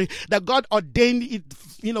that theory that God ordained it,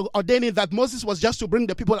 ordaining that Moses was just to bring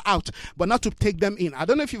the people out, but not to take them in. I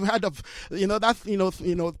don't know if you've heard of, that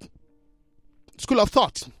school of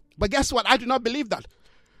thought. But guess what? I do not believe that.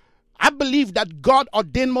 I believe that God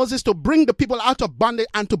ordained Moses to bring the people out of bondage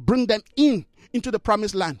and to bring them into the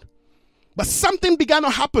promised land. But something began to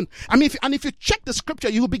happen. If you check the scripture,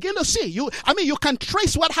 you will begin to see. You can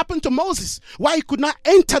trace what happened to Moses, why he could not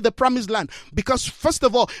enter the promised land. Because first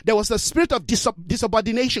of all, there was a spirit of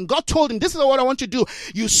disobordination. God told him, this is what I want you to do.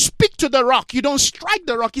 You speak to the rock. You don't strike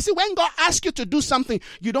the rock. You see, when God asks you to do something,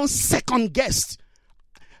 you don't second guess.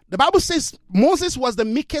 The Bible says Moses was the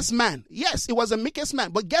meekest man. Yes, he was the meekest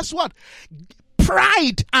man. But guess what?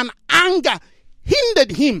 Pride and anger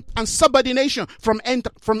hindered him, and subordination from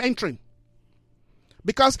entering.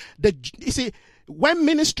 Because when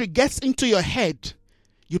ministry gets into your head,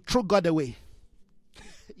 you throw God away.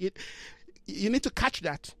 You need to catch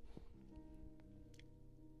that.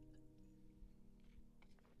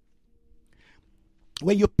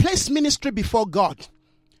 When you place ministry before God,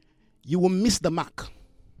 you will miss the mark.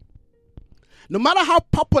 No matter how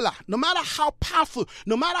popular, no matter how powerful,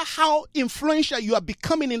 no matter how influential you are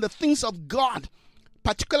becoming in the things of God,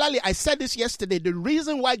 particularly, I said this yesterday, the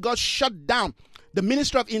reason why God shut down the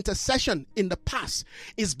ministry of intercession in the past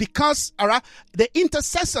is because, all right, the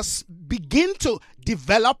intercessors begin to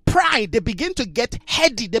develop pride. They begin to get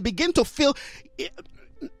heady. They begin to feel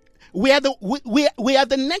we are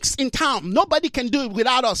the next in town. Nobody can do it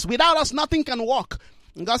without us. Without us, nothing can work.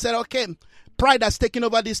 And God said, okay, pride has taken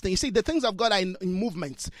over this thing. You see, the things of God are in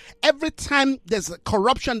movements. Every time there's a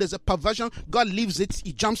corruption, there's a perversion, God leaves it.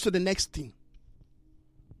 He jumps to the next thing.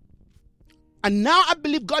 And now I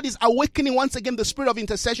believe God is awakening once again the spirit of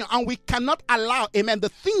intercession, and we cannot allow, amen, the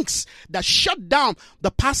things that shut down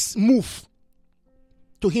the past move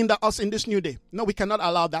to hinder us in this new day. No, we cannot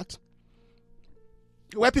allow that.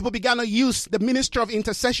 Where people began to use the ministry of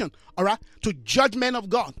intercession, all right, to judge men of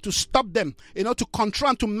God, to stop them, to control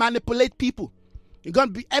and to manipulate people. You're going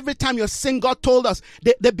to be, every time you're saying God told us,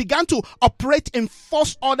 they began to operate in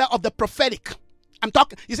false order of the prophetic. I'm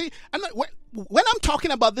talking, you see, when I'm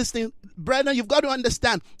talking about this thing, brethren, you've got to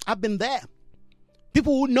understand, I've been there.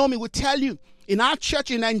 People who know me will tell you, in our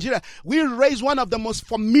church in Nigeria, we raised one of the most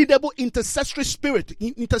formidable intercessory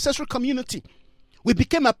community. We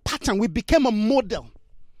became a pattern. We became a model.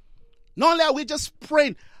 Not only are we just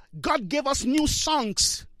praying, God gave us new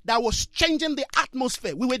songs that was changing the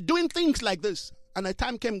atmosphere. We were doing things like this. And the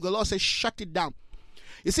time came, the Lord said, shut it down.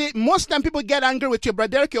 You see, most time people get angry with you.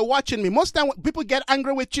 Brother Derek, you're watching me. Most time people get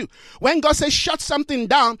angry with you. When God says shut something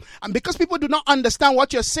down, and because people do not understand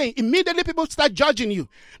what you're saying, immediately people start judging you.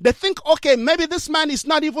 They think, okay, maybe this man is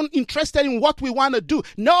not even interested in what we want to do.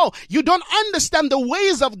 No, you don't understand the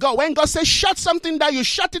ways of God. When God says shut something down, you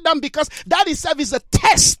shut it down because that itself is a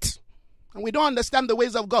test. And we don't understand the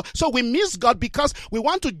ways of God. So we miss God because we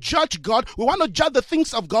want to judge God. We want to judge the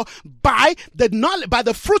things of God by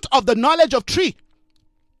the fruit of the knowledge of tree.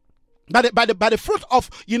 By the fruit of,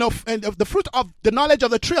 the fruit of the knowledge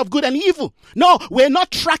of the tree of good and evil. No, we're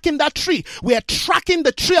not tracking that tree. We are tracking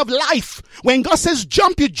the tree of life. When God says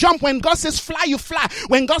jump, you jump. When God says fly, you fly.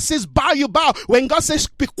 When God says bow, you bow. When God says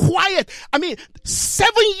be quiet.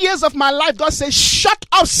 7 years of my life, God says shut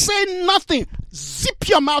up, say nothing. Zip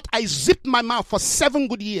your mouth. I zipped my mouth for 7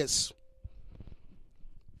 good years.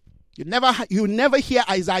 You never hear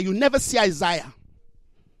Isaiah. You never see Isaiah.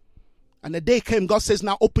 And the day came, God says,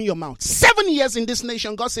 now open your mouth. 7 years in this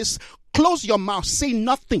nation, God says, close your mouth, say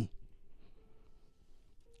nothing.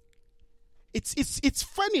 It's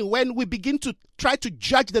funny when we begin to try to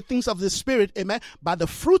judge the things of the Spirit, amen, by the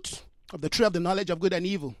fruit of the tree of the knowledge of good and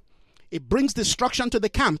evil. It brings destruction to the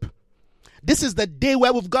camp. This is the day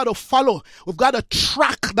where we've got to follow. We've got to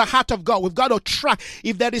track the heart of God. We've got to track.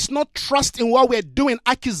 If there is no trust in what we're doing,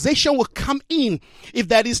 accusation will come in. If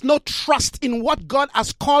there is no trust in what God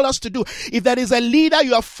has called us to do, if there is a leader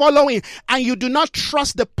you are following and you do not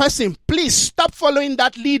trust the person, please stop following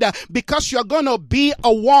that leader because you're going to be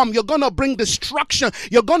a worm. You're going to bring destruction.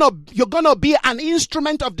 You're going to be an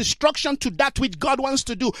instrument of destruction to that which God wants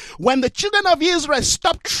to do. When the children of Israel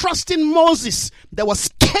stopped trusting Moses, there was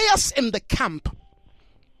chaos in the camp.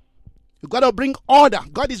 You've got to bring order.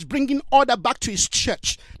 God is bringing order back to his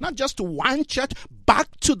church. Not just to one church, back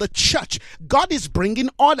to the church. God is bringing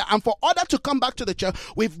order. And for order to come back to the church,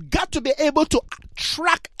 we've got to be able to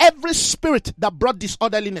track every spirit that brought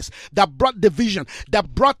disorderliness, that brought division,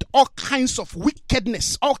 that brought all kinds of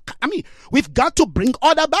wickedness. We've got to bring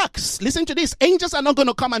order back. Listen to this. Angels are not going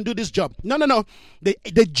to come and do this job. No.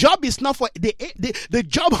 The job is not for the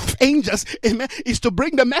job of angels, amen, is to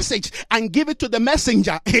bring the message and give it to the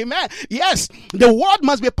messenger. Amen. Yes, the word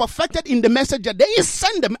must be perfected in the messenger. They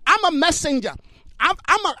send them. I'm a messenger.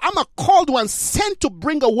 I'm a called one, sent to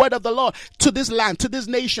bring a word of the Lord to this land, to this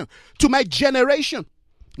nation, to my generation.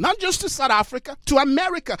 Not just to South Africa, to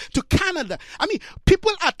America, to Canada.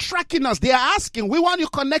 People are tracking us. They are asking, we want you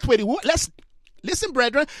to connect with you. Listen,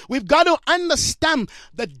 brethren, we've got to understand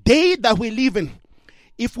the day that we live in.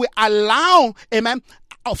 If we allow, amen,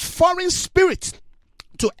 a foreign spirit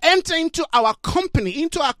to enter into our company,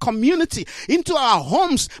 into our community, into our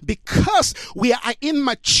homes because we are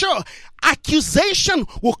immature, accusation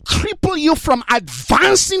will cripple you from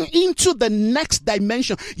advancing into the next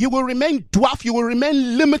dimension. You will remain dwarf. You will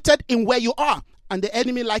remain limited in where you are. And the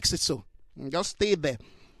enemy likes it so. Just stay there.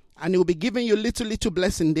 And he will be giving you little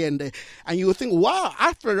blessing there and there. And you will think, wow,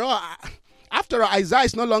 after all, Isaiah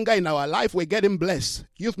is no longer in our life. We're getting blessed.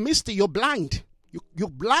 You've missed it. You're blind. You're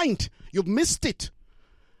blind. You've missed it.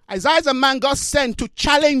 Isaiah is a man God sent to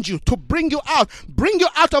challenge you, to bring you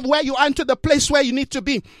out of where you are into the place where you need to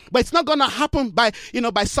be. But it's not going to happen by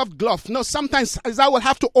soft glove. No, sometimes Isaiah will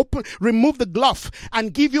have to remove the glove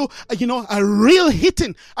and give you, a real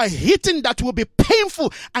hitting, a hitting that will be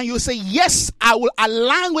painful. And you'll say, yes, I will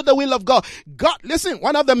align with the will of God. God, listen,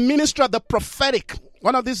 one of the ministry of the prophetic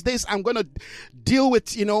One of these days, I'm going to deal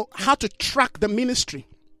with, how to track the ministry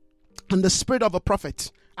and the spirit of a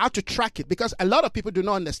prophet. How to track it, because a lot of people do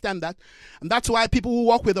not understand that. And that's why people who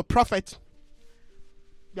walk with a prophet,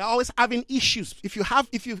 they're always having issues. If you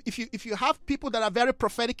have people that are very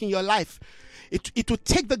prophetic in your life, it will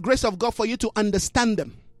take the grace of God for you to understand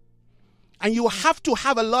them. And you have to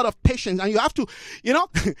have a lot of patience. And you have to,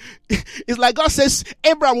 it's like God says,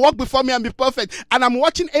 Abraham, walk before me and be perfect. And I'm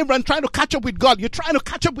watching Abraham trying to catch up with God. You're trying to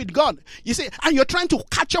catch up with God. You see, and you're trying to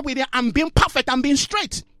catch up with him and being perfect and being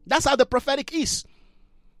straight. That's how the prophetic is.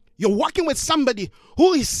 You're working with somebody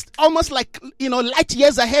who is almost like, light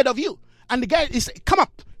years ahead of you. And the guy is, come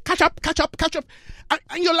up, catch up.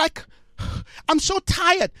 And you're like, I'm so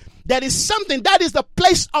tired. There is something, that is the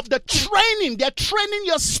place of the training. They're training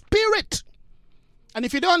your spirit. And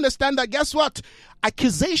if you don't understand that, guess what?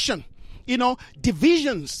 Accusation,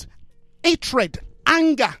 divisions, hatred,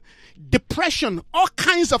 anger, depression, all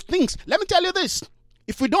kinds of things. Let me tell you this.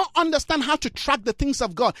 If we don't understand how to track the things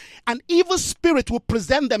of God, an evil spirit will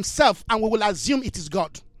present themselves and we will assume it is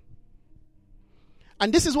God.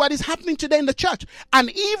 And this is what is happening today in the church. An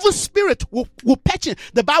evil spirit will patch in.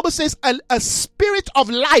 The Bible says a spirit of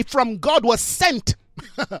life from God was sent.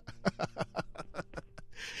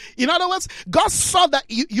 In other words, God saw that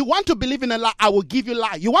you want to believe in a lie, I will give you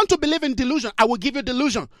lie. You want to believe in delusion, I will give you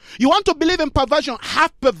delusion. You want to believe in perversion,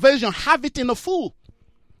 have it in a fool.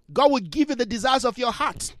 God will give you the desires of your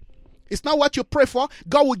heart. It's not what you pray for.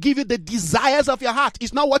 God will give you the desires of your heart.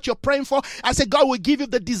 It's not what you're praying for. I say God will give you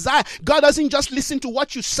the desire. God doesn't just listen to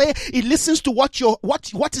what you say. He listens to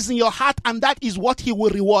what is in your heart, and that is what he will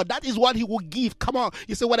reward. That is what he will give. Come on.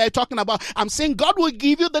 You say, what are you talking about? I'm saying God will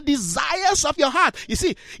give you the desires of your heart. You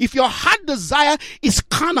see, if your heart desire is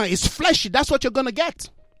carnal, is fleshy, that's what you're going to get.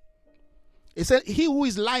 He said, he who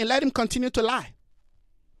is lying, let him continue to lie.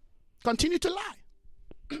 Continue to lie.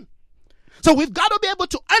 So we've got to be able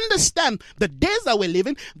to understand the days that we're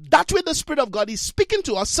living. That's where the Spirit of God is speaking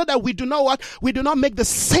to us, so that we do not make the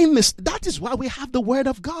same mistake. That is why we have the Word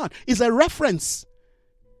of God. It's a reference.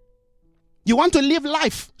 You want to live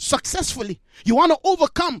life successfully. You want to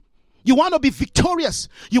overcome. You want to be victorious.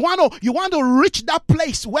 You want to reach that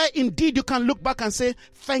place where indeed you can look back and say,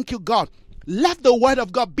 thank you, God. Let the Word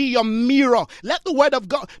of God be your mirror. Let the Word of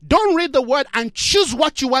God, don't read the Word and choose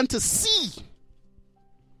what you want to see.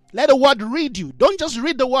 Let the Word read you. Don't just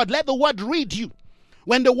read the Word. Let the Word read you.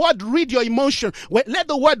 When the Word read your emotion, let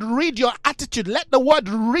the Word read your attitude. Let the Word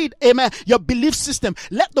read, amen, your belief system.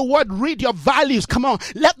 Let the Word read your values. Come on.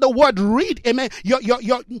 Let the Word read, amen,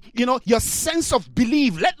 your sense of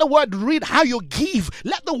belief. Let the Word read how you give.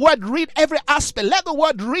 Let the Word read every aspect. Let the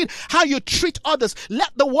Word read how you treat others. Let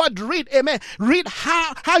the Word read, amen, read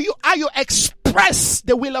how you express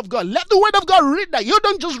the will of God. Let the Word of God read that. You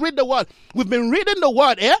don't just read the Word. We've been reading the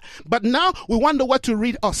Word, but now we want the Word to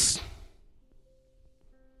read us.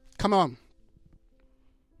 Come on.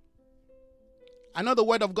 I know the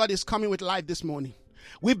Word of God is coming with life this morning.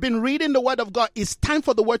 We've been reading the Word of God. It's time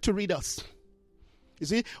for the Word to read us. You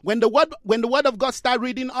see, when the Word of God starts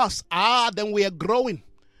reading us, then we are growing.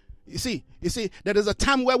 You see, there is a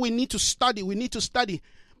time where we need to study.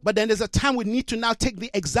 But then there's a time we need to now take the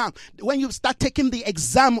exam. When you start taking the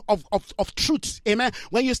exam of truth, amen.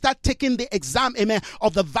 When you start taking the exam, amen,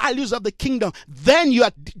 of the values of the kingdom, then you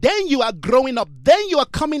are growing up. Then you are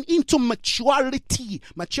coming into maturity.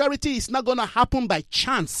 Maturity is not going to happen by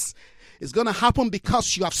chance. It's going to happen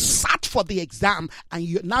because you have sat for the exam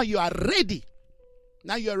and now you are ready.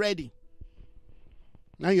 Now you're ready.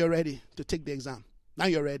 Now you're ready to take the exam. Now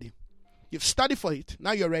you're ready. You've studied for it.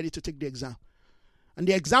 Now you're ready to take the exam. And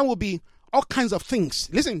the exam will be all kinds of things.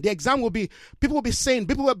 Listen, the exam will be, people will be saying,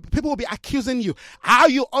 people will be accusing you. How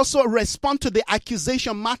you also respond to the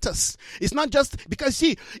accusation matters. It's not just because,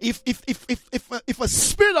 see, if a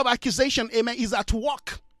spirit of accusation, amen, is at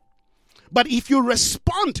work. But if you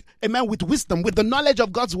respond, amen, with wisdom, with the knowledge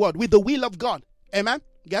of God's word, with the will of God, amen,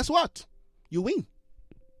 guess what? You win.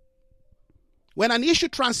 When an issue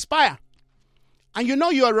transpires, and you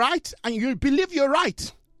know you're right, and you believe you're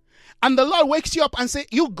right, and the Lord wakes you up and say,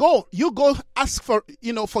 you go ask for,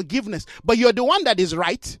 forgiveness. But you're the one that is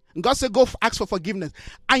right. And God said, go ask for forgiveness.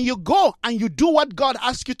 And you go and you do what God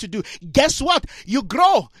asks you to do. Guess what? You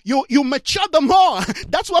grow. You mature the more.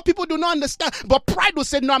 That's what people do not understand. But pride will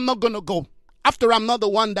say, no, I'm not going to go. After I'm not the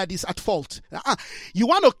one that is at fault. You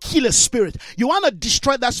want to kill a spirit. You want to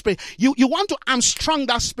destroy that spirit. You want to hamstring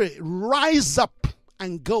that spirit. Rise up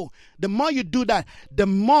and go. The more you do that, the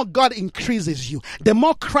more God increases you. The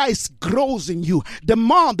more Christ grows in you. The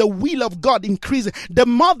more the will of God increases. The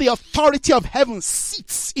more the authority of heaven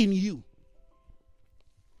sits in you.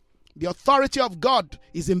 The authority of God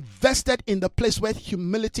is invested in the place where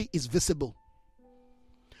humility is visible.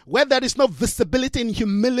 Where there is no visibility in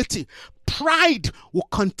humility, pride will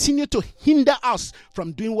continue to hinder us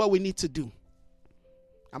from doing what we need to do.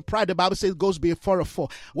 And pride, the Bible says, goes before a fall.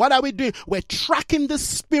 What are we doing? We're tracking the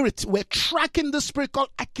spirit. We're tracking the spirit called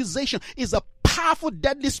accusation. It's a powerful,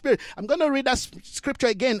 deadly spirit. I'm going to read that scripture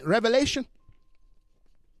again. Revelation.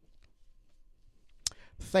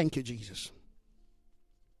 Thank you, Jesus.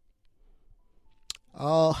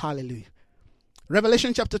 Oh, hallelujah.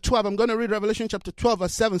 Revelation chapter 12. I'm going to read Revelation chapter 12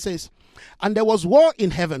 verse 7 says, and there was war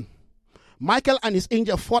in heaven. Michael and his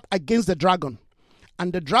angel fought against the dragon.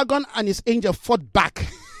 And the dragon and his angel fought back.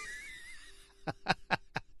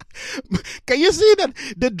 Can you see that?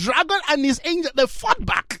 The dragon and his angel, they fought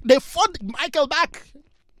back. They fought Michael back.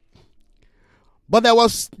 But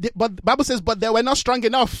Bible says, but they were not strong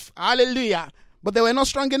enough. Hallelujah. But they were not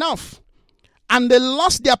strong enough. And they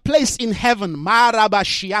lost their place in heaven.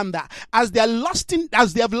 Marabashianda. As they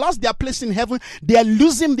have lost their place in heaven, they are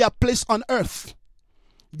losing their place on earth.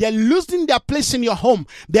 They're losing their place in your home.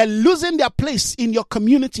 They're losing their place in your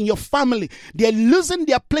community, in your family. They're losing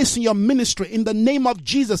their place in your ministry in the name of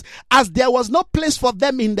Jesus. As there was no place for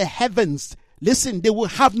them in the heavens, listen, they will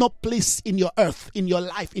have no place in your earth, in your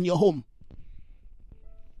life, in your home.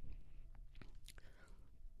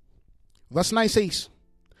 Verse 9 says,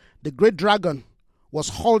 the great dragon was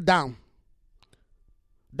hauled down.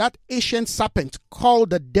 That ancient serpent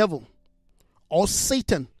called the devil or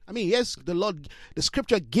Satan. I mean, yes, the Lord, the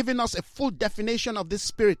scripture giving us a full definition of this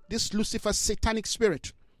spirit, this Lucifer satanic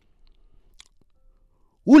spirit,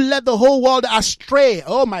 who led the whole world astray.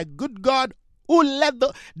 Oh my good God.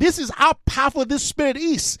 This is how powerful this spirit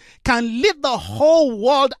is. Can lead the whole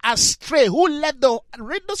world astray. Read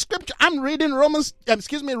the scripture. I'm reading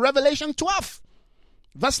Revelation 12.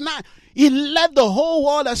 Verse 9. He led the whole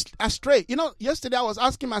world astray. You know, yesterday I was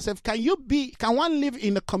asking myself, can one live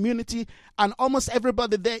in a community and almost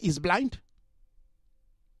everybody there is blind?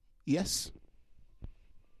 Yes.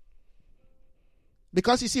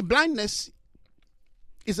 Because you see, blindness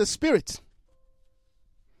is a spirit.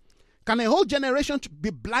 Can a whole generation be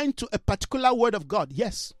blind to a particular word of God?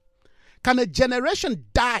 Yes. Can a generation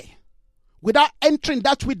die without entering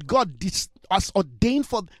that which God has ordained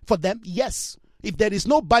for them? Yes. If there is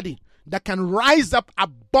nobody that can rise up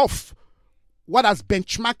above what has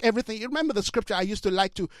benchmarked everything. You remember the scripture I used to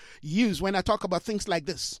like to use when I talk about things like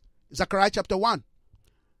this. Zechariah chapter 1.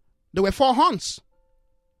 There were 4 horns.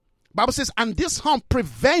 Bible says, and this horn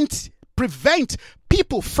prevent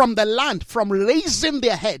people from the land from raising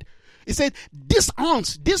their head. It said, these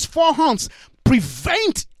 4 horns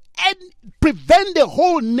prevent the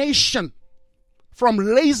whole nation from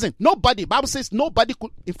raising. Nobody. Bible says nobody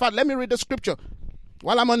could. In fact, let me read the scripture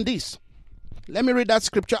while I'm on this. Let me read that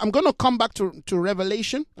scripture. I'm going to come back to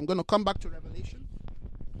Revelation.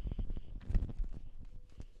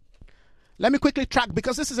 Let me quickly track,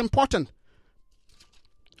 because this is important,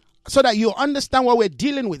 so that you understand what we're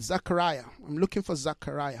dealing with. Zechariah. I'm looking for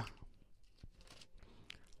Zechariah.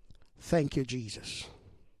 Thank you, Jesus.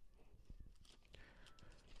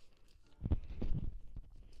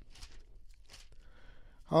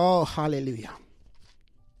 Oh, hallelujah.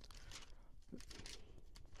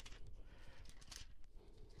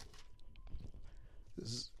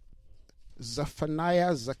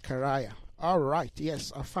 Zechariah. All right.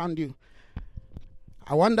 Yes, I found you.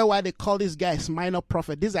 I wonder why they call these guys minor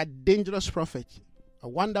prophet. These are dangerous prophets. I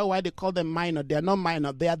wonder why they call them minor. They are not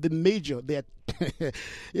minor. They are the major.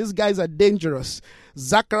 These guys are dangerous.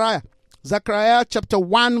 Zechariah chapter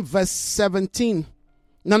 1 verse 17.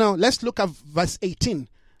 No. Let's look at verse 18.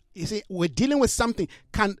 You see, we're dealing with something.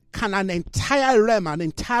 Can an entire realm, an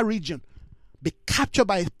entire region be captured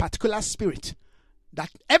by a particular spirit? That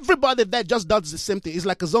everybody there just does the same thing. It's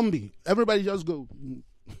like a zombie. Everybody just go.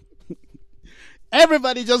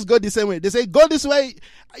 Everybody just go the same way. They say, go this way.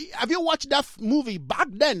 Have you watched that movie back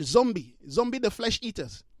then? Zombie the flesh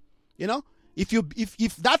eaters. You know,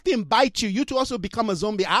 if that thing bites you, you too also become a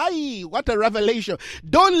zombie. Aye, what a revelation.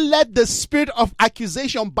 Don't let the spirit of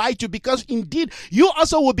accusation bite you, because indeed you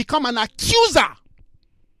also will become an accuser.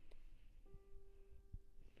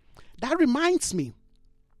 That reminds me.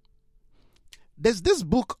 There's this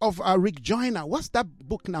book of Rick Joyner. What's that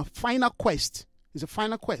book now? Final Quest. Is it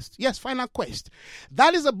Final Quest? Yes, Final Quest.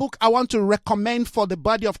 That is a book I want to recommend for the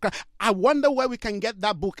body of Christ. I wonder where we can get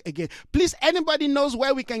that book again. Please, anybody knows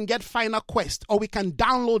where we can get Final Quest, or we can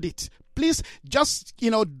download it? Please just,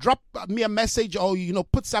 drop me a message, or,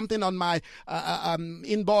 put something on my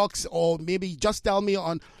inbox, or maybe just tell me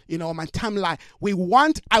on, my timeline.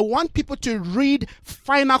 I want people to read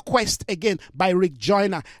Final Quest again by Rick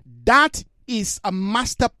Joyner. That is a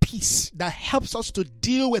masterpiece that helps us to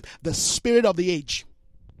deal with the spirit of the age.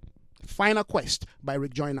 Final Quest by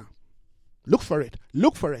Rick Joyner. Look for it.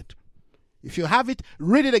 Look for it. If you have it,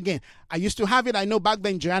 read it again. I used to have it, I know, back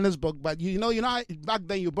then, Joannesburg, but you know, back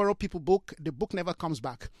then you borrow people's book, the book never comes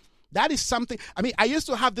back. That is something. I mean, I used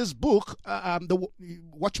to have this book, the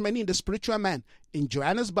Watchman in the Spiritual Man, in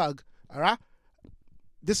Johannesburg. All right,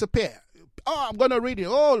 disappear. Oh, I'm gonna read it.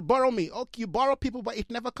 Oh, borrow me. Okay, you borrow people, but it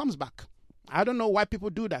never comes back. I don't know why people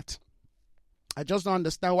do that. I just don't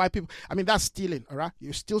understand why people. I mean, that's stealing. All right,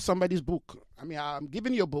 you steal somebody's book. I mean, I'm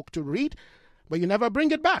giving you a book to read, but you never bring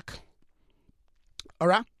it back. All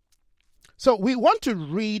right. So we want to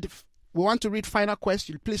read Final Quest.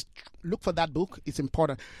 You please look for that book. It's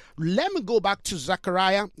important. Let me go back to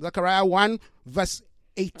Zechariah 1 verse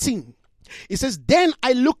 18. It says, Then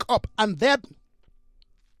I look up and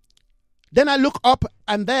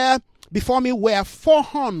there before me were 4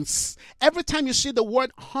 horns. Every time you see the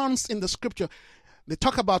word horns in the scripture, they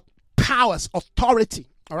talk about powers, authority.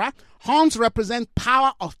 All right. Horns represent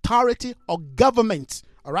power, authority, or government.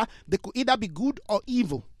 All right. They could either be good or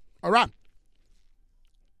evil. All right.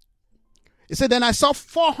 It said, then I saw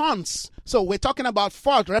 4 horns. So we're talking about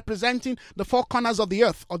 4 representing the 4 corners of the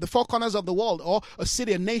earth, or the 4 corners of the world, or a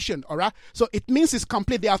city, a nation. All right. So it means it's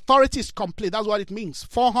complete. The authority is complete. That's what it means.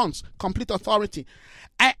 4 horns, complete authority.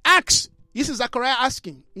 I asked, this is Zechariah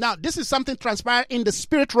asking. Now, this is something transpired in the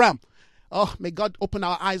spirit realm. Oh, may God open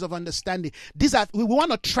our eyes of understanding. We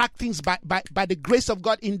want to track things by the grace of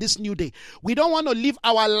God in this new day. We don't want to live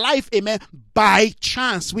our life, amen, by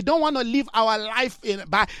chance. We don't want to live our life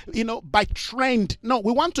by trend. No,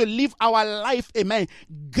 we want to live our life, amen,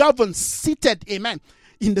 governed, seated, amen,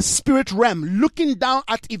 in the spirit realm, looking down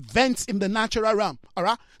at events in the natural realm. All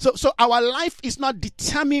right. So our life is not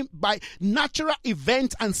determined by natural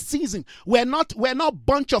events and season. We're not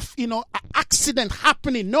bunch of accident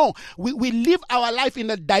happening. No, we live our life in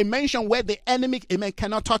a dimension where the enemy, amen,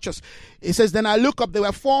 cannot touch us. It says, then I look up, there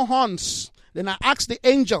were 4 horns. Then I asked the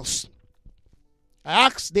angel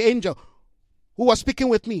who was speaking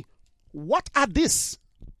with me, what are these?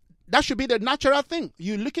 That should be the natural thing.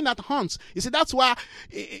 You're looking at horns. You see, that's why,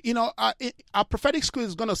 our prophetic school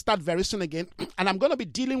is going to start very soon again. And I'm going to be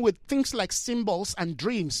dealing with things like symbols and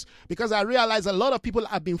dreams. Because I realize a lot of people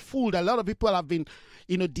have been fooled. A lot of people have been,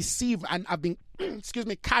 deceived and have been,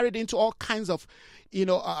 carried into all kinds of,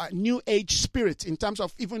 new age spirits in terms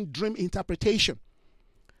of even dream interpretation.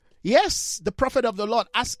 Yes, the prophet of the Lord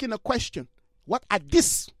asking a question. What are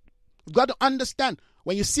these? You've got to understand.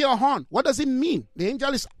 When you see a horn, what does it mean? The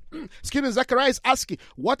angel is, Zechariah is asking,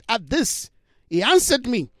 what are this? He answered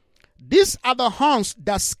me, these are the horns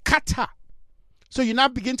that scatter. So you now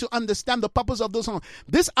begin to understand the purpose of those horns.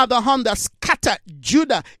 These are the horns that scatter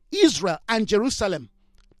Judah, Israel, and Jerusalem.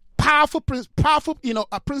 Powerful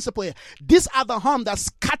principle here. These are the horns that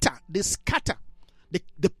scatter. They scatter.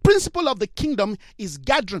 The principle of the kingdom is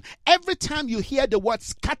gathering. Every time you hear the word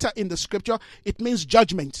scatter in the scripture, it means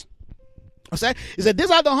judgment. He said,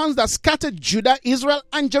 these are the horns that scattered Judah, Israel,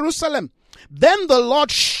 and Jerusalem. Then the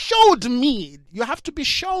Lord showed me. You have to be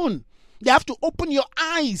shown. You have to open your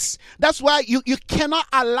eyes. That's why you cannot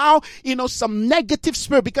allow, some negative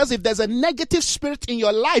spirit. Because if there's a negative spirit in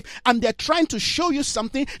your life and they're trying to show you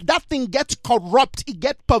something, that thing gets corrupt. It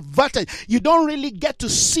gets perverted. You don't really get to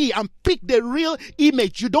see and pick the real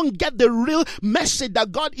image. You don't get the real message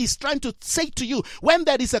that God is trying to say to you. When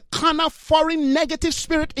there is a carnal, foreign, negative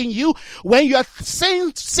spirit in you, when you are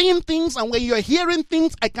seeing things and when you are hearing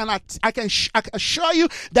things, I can assure you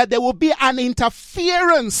that there will be an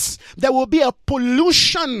interference. There will be a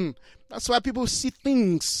pollution. That's why people see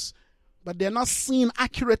things, but they're not seen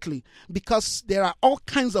accurately, because there are all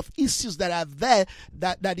kinds of issues that are there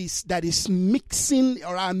that is mixing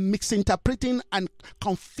or are misinterpreting and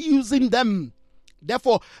confusing them.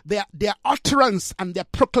 Therefore, their utterance and their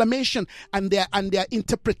proclamation and their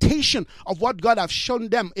interpretation of what God has shown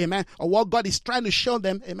them, amen, or what God is trying to show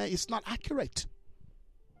them, amen, is not accurate.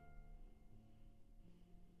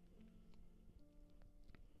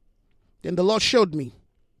 Then the Lord showed me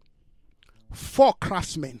 4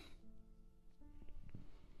 craftsmen.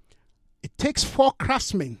 It takes 4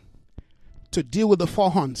 craftsmen to deal with the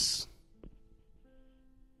 4 horns.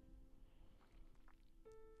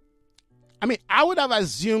 I mean, I would have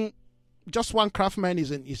assumed just 1 craftsman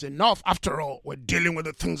is enough. After all, we're dealing with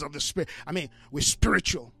the things of the spirit. I mean, we're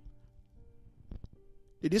spiritual.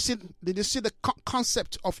 Did you see the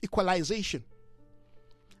concept of equalization?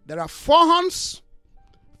 There are 4 horns.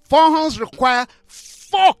 4 horns require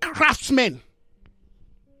 4 craftsmen.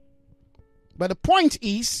 But the point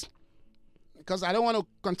is, because I don't want to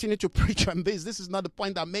continue to preach on this. This is not the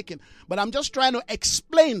point I'm making. But I'm just trying to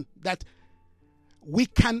explain that we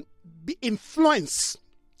can be influenced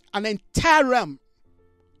an entire realm,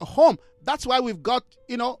 a home. That's why we've got,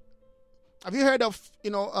 have you heard of,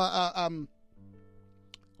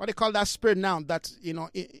 what they call that spirit now that,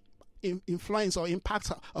 influence or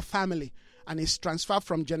impacts a family and is transferred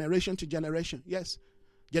from generation to generation? Yes.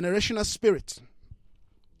 Generational spirit.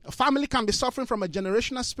 A family can be suffering from a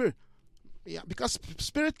generational spirit. Yeah, because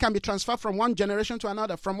spirit can be transferred from one generation to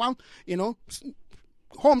another, from one,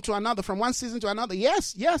 home to another, from one season to another.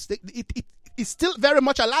 Yes, it's still very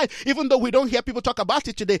much alive, even though we don't hear people talk about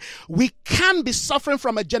it today. We can be suffering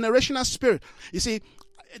from a generational spirit. You see,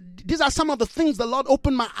 these are some of the things the Lord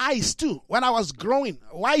opened my eyes to when I was growing.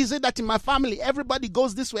 Why is it that in my family, everybody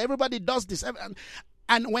goes this way, everybody does this?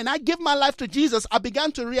 And when I gave my life to Jesus, I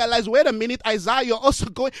began to realize, wait a minute, Isaiah, you're also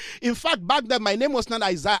going. In fact, back then, my name was not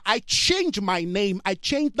Isaiah. I changed my name. I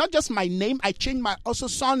changed not just my name, I changed my also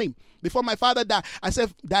surname. Before my father died, I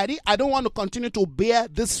said, Daddy, I don't want to continue to bear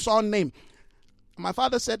this surname. My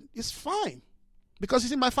father said, it's fine. Because you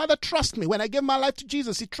see, my father trusts me. When I gave my life to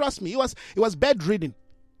Jesus, he trusts me. He was bedridden.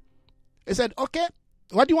 He said, okay,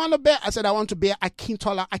 what do you want to bear? I said, I want to bear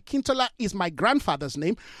Akintola. Akintola is my grandfather's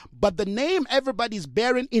name, but the name everybody is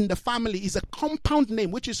bearing in the family is a compound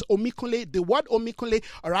name, which is Omikule. The word Omikule,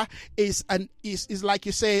 all right, is like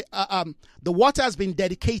you say, the water has been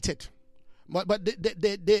dedicated. But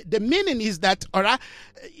the meaning is that, all right,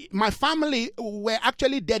 my family were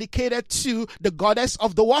actually dedicated to the goddess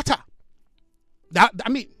of the water.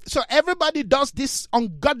 So everybody does this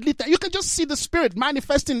ungodly thing. You can just see the spirit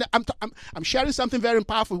manifesting. I'm sharing something very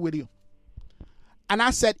powerful with you. And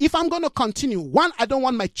I said, if I'm going to continue, one, I don't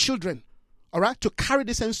want my children, all right, to carry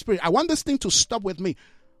the same spirit. I want this thing to stop with me.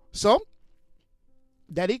 So,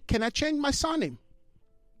 Daddy, can I change my surname?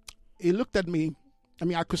 He looked at me.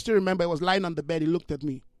 I could still remember. He was lying on the bed. He looked at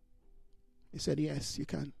me. He said, yes, you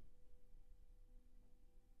can.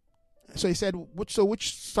 So he said,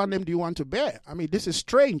 which surname do you want to bear? This is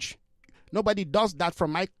strange. Nobody does that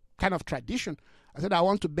from my kind of tradition. I said, I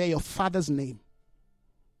want to bear your father's name.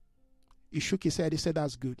 He shook his head. He said,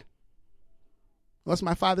 that's good. What's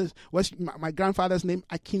my grandfather's name?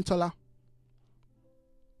 Akintola.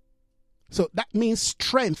 So that means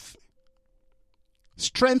strength.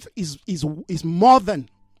 Strength is more than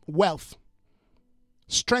wealth.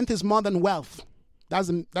 Strength is more than wealth. That's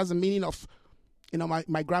the meaning of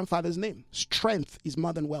my grandfather's name. Strength is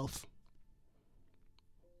more than wealth.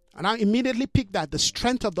 And I immediately picked that. The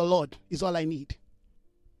strength of the Lord is all I need.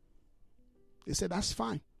 They said, that's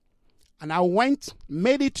fine. And I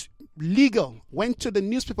made it legal, went to the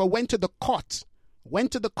newspaper, went to the court.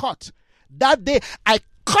 That day, I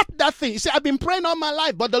cut that thing. You see, I've been praying all my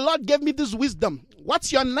life, but the Lord gave me this wisdom.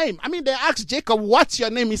 What's your name? They asked Jacob, what's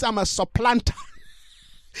your name? He said, I'm a supplanter.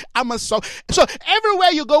 So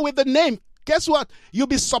everywhere you go with the name, guess what? You'll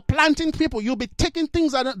be supplanting people. You'll be taking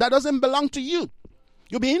things that doesn't belong to you.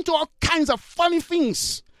 You'll be into all kinds of funny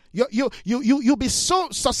things. You'll be so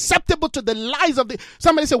susceptible to the lies of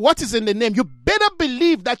somebody say, what is in the name? You better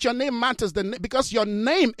believe that your name matters, because your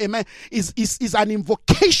name, amen, is an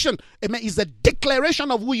invocation, amen, is a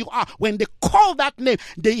declaration of who you are. When they call that name,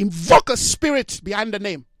 they invoke a spirit behind the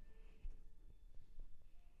name.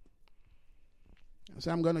 I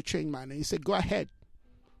said, I'm going to change my name. He said, go ahead.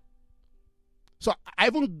 So I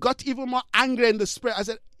even got even more angry in the spirit. I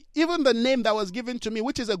said, even the name that was given to me,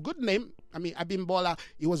 which is a good name, Abimbola,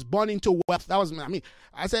 he was born into wealth. That was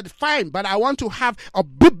I said, fine, but I want to have a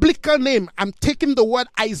biblical name. I'm taking the word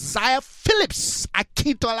Isaiah Phillips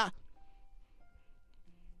Akintola.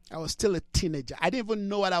 I was still a teenager. I didn't even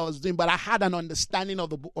know what I was doing, but I had an understanding of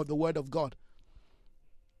the word of God.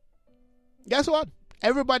 Guess what?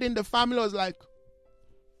 Everybody in the family was like,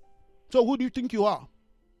 so who do you think you are?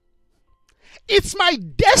 It's my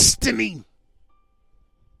destiny.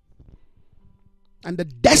 And the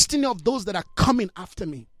destiny of those that are coming after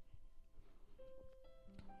me.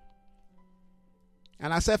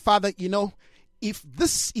 And I said, Father, if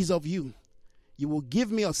this is of you, you will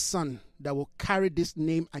give me a son that will carry this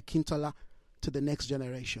name Akintola to the next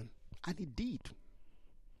generation. And he did.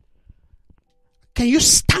 Can you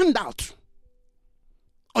stand out?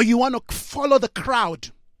 Or you want to follow the crowd?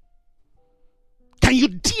 Can you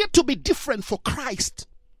dare to be different for Christ?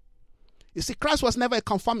 You see, Christ was never a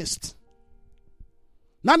conformist.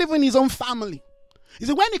 Not even his own family. You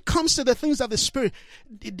see, when it comes to the things of the Spirit,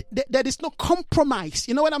 there is no compromise.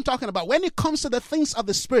 You know what I'm talking about? When it comes to the things of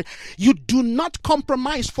the Spirit, you do not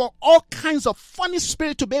compromise for all kinds of funny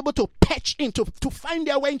spirit to be able to patch in, to find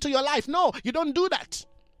their way into your life. No, you don't do that.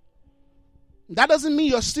 That doesn't mean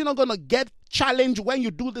you're still not going to get challenged when you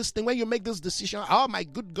do this thing, when you make this decision. Oh my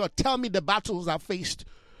good God, tell me the battles I've faced.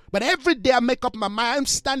 But every day I make up my mind, I'm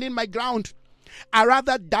standing my ground. I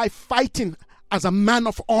rather die fighting as a man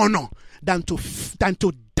of honor than to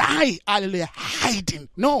die hiding.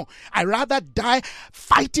 No, I rather die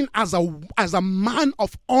fighting as a man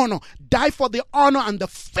of honor. Die for the honor and the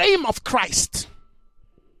fame of Christ.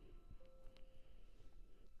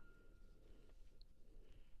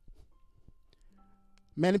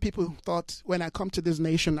 Many people thought when I come to this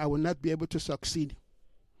nation, I will not be able to succeed.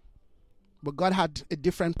 But God had a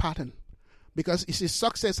different pattern. Because it's his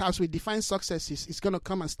success, as we define success, is going to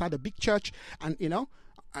come and start a big church, and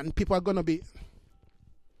and people are going to be.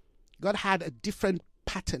 God had a different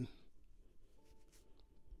pattern.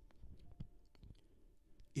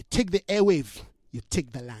 You take the airwave, you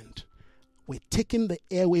take the land. We're taking the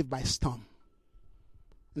airwave by storm.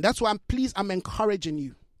 And that's why I'm encouraging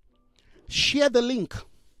you. Share the link.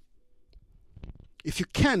 If you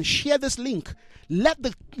can, share this link. Let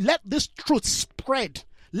this truth spread.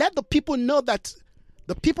 Let the people know that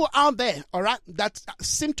the people out there, all right, that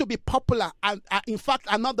seem to be popular and in fact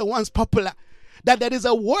are not the ones popular, that there is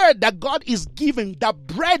a word that God is giving, that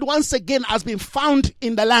bread once again has been found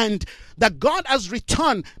in the land, that God has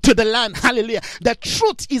returned to the land. Hallelujah. The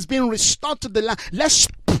truth is being restored to the land. Let's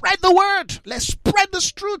spread the word. Let's spread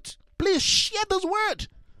this truth. Please share this word.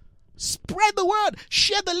 Spread the word.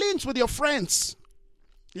 Share the links with your friends.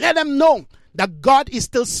 Let them know that God is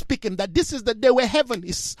still speaking, that this is the day where heaven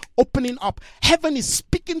is opening up. Heaven is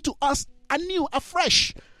speaking to us anew,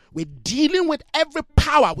 afresh. We're dealing with every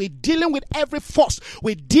power. We're dealing with every force.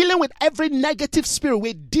 We're dealing with every negative spirit.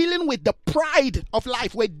 We're dealing with the pride of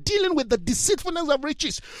life. We're dealing with the deceitfulness of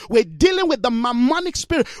riches. We're dealing with the mammonic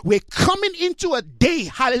spirit. We're coming into a day,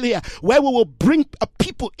 hallelujah, where we will bring a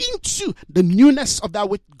people into the newness of that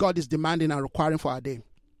which God is demanding and requiring for our day.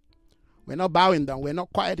 We're not bowing down. We're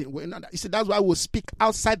not quieting. We're not. You see, that's why we'll speak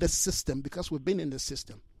outside the system, because we've been in the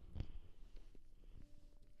system.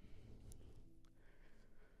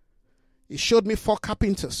 He showed me 4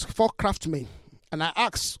 carpenters, 4 craftsmen. And I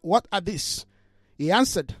asked, what are these? He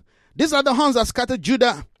answered, these are the horns that scattered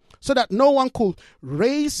Judah, so that no one could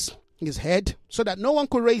raise his head. So that no one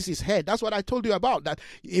could raise his head. That's what I told you about. That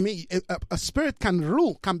a spirit can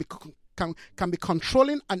rule, can be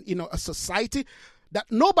controlling, and a society that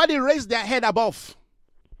nobody raised their head above.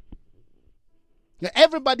 Now,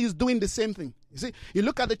 everybody is doing the same thing. You see, you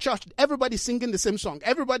look at the church, everybody's singing the same song.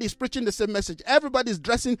 Everybody's preaching the same message. Everybody's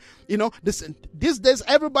dressing, these days,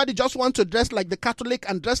 everybody just wants to dress like the Catholic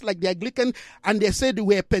and dress like the Anglican. And they say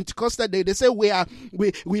we're Pentecostal. They say we're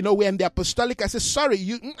in the apostolic. I say,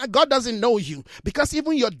 sorry, God doesn't know you. Because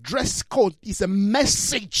even your dress code is a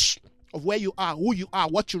message of where you are, who you are,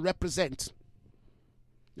 what you represent.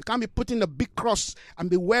 You can't be putting a big cross and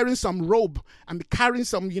be wearing some robe and be carrying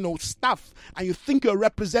some, stuff, and you think you're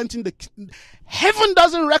representing heaven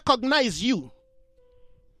doesn't recognize you.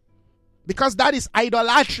 Because that is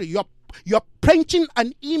idolatry. You're painting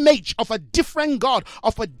an image of a different God,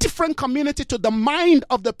 of a different community to the mind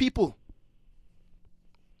of the people.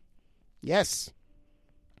 Yes.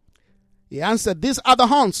 He answered, these are the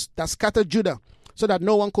horns that scattered Judah, so that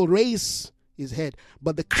no one could raise his head.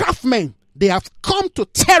 But the craftsmen, they have come to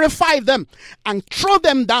terrify them and throw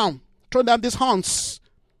them down these horns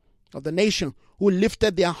of the nation who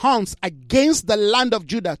lifted their horns against the land of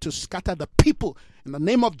Judah to scatter the people. In the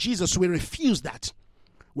name of Jesus, we refuse that.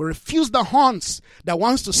 We refuse the horns that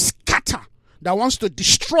wants to scatter, that wants to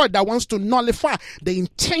destroy, that wants to nullify the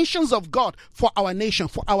intentions of God for our nation,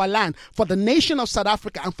 for our land, for the nation of South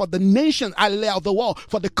Africa, and for the nation of the world,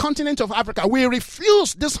 for the continent of Africa. We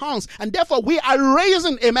refuse these horns, and therefore we are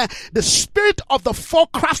raising, amen, the spirit of the 4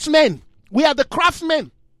 craftsmen. We are the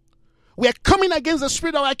craftsmen. We are coming against the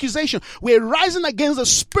spirit of accusation. We are rising against the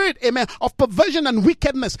spirit, amen, of perversion and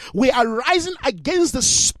wickedness. We are rising against the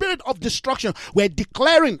spirit of destruction. We are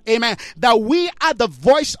declaring, amen, that we are the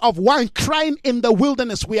voice of one crying in the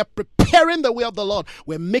wilderness. We are preparing the way of the Lord.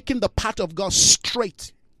 We're making the path of God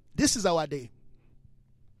straight. This is our day.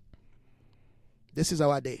 This is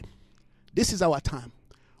our day. This is our time.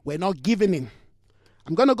 We're not giving in.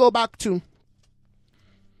 I'm going to go back to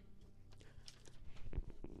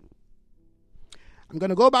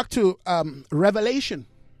Revelation.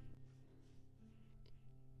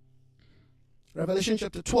 Revelation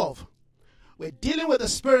chapter 12. We're dealing with a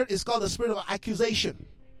spirit, it's called the spirit of accusation.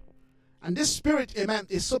 And this spirit, amen,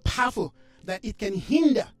 is so powerful that it can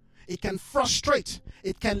hinder, it can frustrate,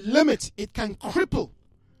 it can limit, it can cripple.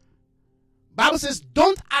 Bible says,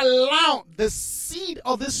 don't allow the seed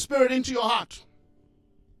of this spirit into your heart.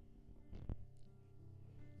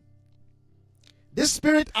 This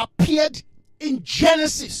Spirit appeared in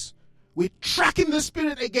Genesis. We're tracking the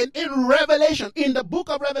Spirit again in Revelation, in the book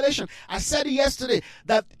of Revelation. I said it yesterday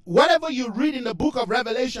that whatever you read in the book of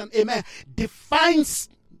Revelation, amen, defines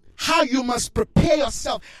how you must prepare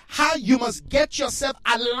yourself, how you must get yourself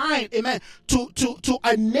aligned, amen, to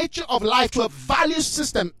a nature of life, to a value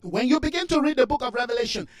system. When you begin to read the book of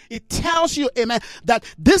Revelation, it tells you, amen, that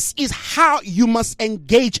this is how you must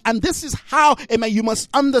engage, and this is how, amen, you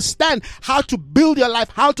must understand how to build your life,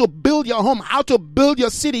 how to build your home, how to build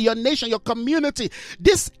your city, your nation, your community.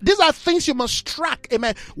 These are things you must track,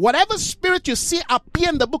 amen. Whatever spirit you see appear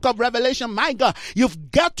in the book of Revelation, my God,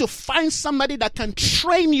 you've got to find somebody that can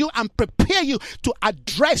train you and prepare you to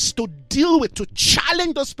address, to deal with, to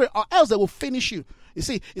challenge the spirit, or else they will finish you. You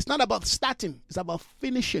see, it's not about starting, it's about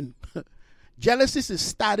finishing. Genesis is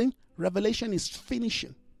starting, Revelation is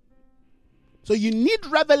finishing. So you need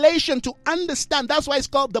revelation to understand. That's why it's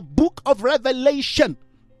called the book of Revelation.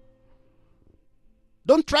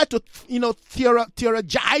 Don't try to,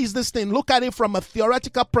 theologize this thing. Look at it from a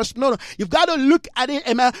theoretical perspective. No, you've got to look at it,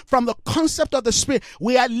 amen, from the concept of the Spirit.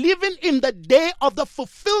 We are living in the day of the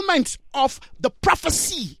fulfillment of the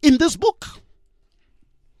prophecy in this book.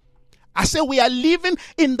 I say we are living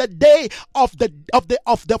in the day of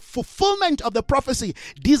the fulfillment of the prophecy.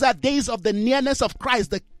 These are days of the nearness of Christ,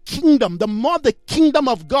 the kingdom. The more the kingdom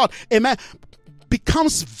of God, amen,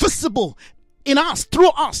 becomes visible in us,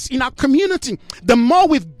 through us, in our community, the more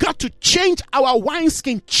we've got to change our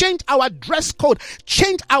wineskin, change our dress code,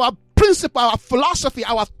 change our principle, our philosophy,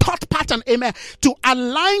 our thought pattern, amen, to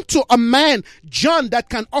align to a man, John, that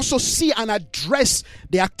can also see and address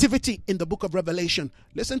the activity in the book of Revelation.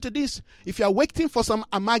 Listen to this. If you're waiting for some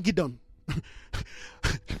Armageddon,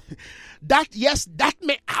 that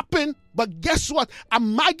may happen, but guess what?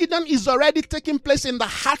 Armageddon is already taking place in the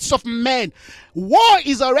hearts of men. War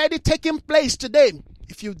is already taking place today.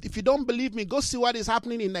 If you don't believe me, go see what is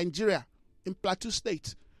happening in Nigeria, in Plateau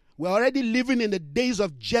State. We're already living in the days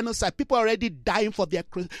of genocide. People are already dying for their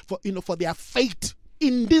faith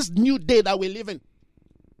in this new day that we're living.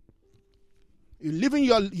 You're living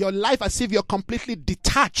your life as if you're completely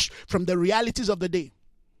detached from the realities of the day.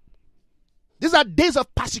 These are days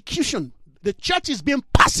of persecution. The church is being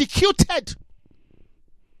persecuted.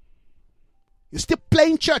 You're still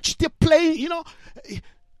playing church, still playing,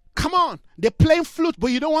 come on. They're playing flute,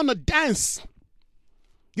 but you don't want to dance.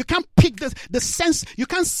 You can't pick the sense, you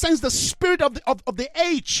can't sense the spirit of the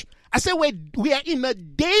age. I say we are in a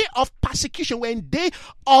day of persecution. We're in a day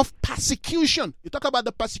of persecution. You talk about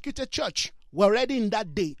the persecuted church. We're already in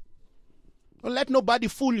that day. Don't let nobody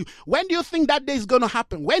fool you. When do you think that day is going to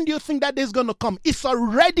happen? When do you think that day is going to come? It's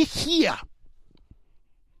already here.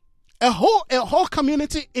 A whole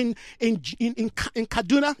community in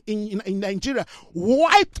Kaduna, in Nigeria,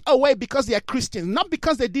 wiped away because they are Christians. Not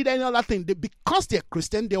because they did any other thing. Because they are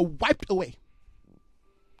Christian, they're wiped away.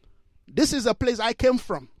 This is a place I came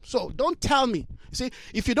from. So don't tell me. See,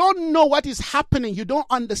 if you don't know what is happening, you don't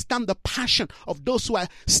understand the passion of those who are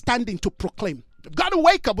standing to proclaim. We've got to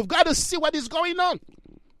wake up. We've got to see what is going on.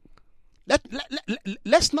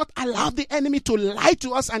 Let's not allow the enemy to lie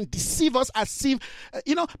to us and deceive us as if,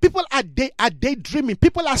 people are daydreaming.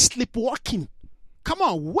 People are sleepwalking. Come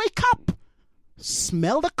on, wake up.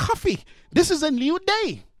 Smell the coffee. This is a new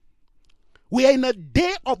day. We are in a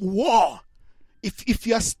day of war. If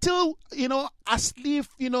you're still, asleep,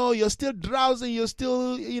 you're still drowsing, you're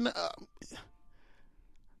still,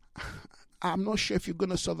 I'm not sure if you're going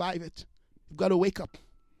to survive it. You've got to wake up.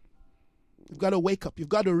 You've got to wake up. You've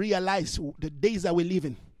got to realize the days that we live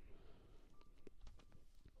in.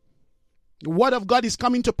 The word of God is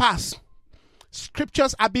coming to pass.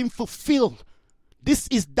 Scriptures are being fulfilled. This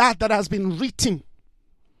is that has been written.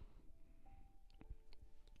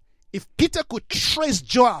 If Peter could trace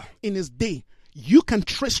Joel in his day, you can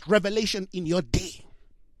trace Revelation in your day.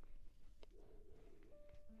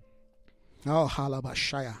 Oh,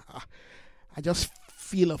 halabashaya. I just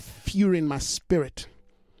feel a fury in my spirit.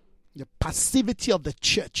 The passivity of the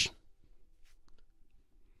church.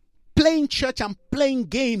 Playing church and playing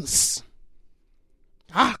games.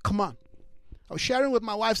 Come on. I was sharing with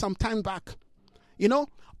my wife some time back.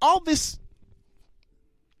 All this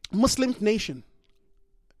Muslim nation,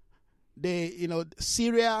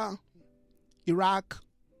 Syria, Iraq,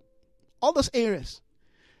 all those areas.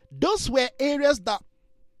 Those were areas that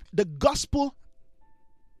the gospel,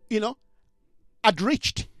 had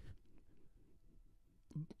reached.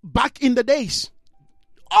 Back in the days,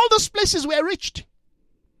 all those places were reached.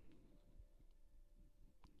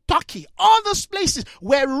 Turkey, all those places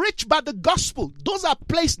were reached by the gospel. Those are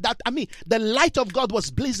places that, the light of God was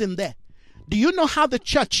blazing there. Do you know how the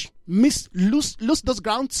church lose those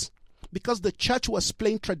grounds? Because the church was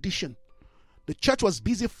playing tradition. The church was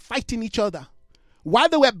busy fighting each other. While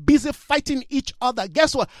they were busy fighting each other,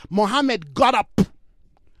 guess what? Muhammad got up,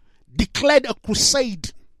 declared a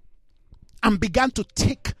crusade, and began to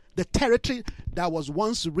take the territory that was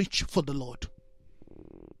once rich for the Lord.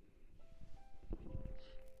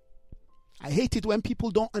 I hate it when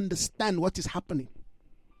people don't understand what is happening.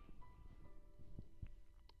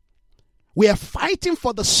 We are fighting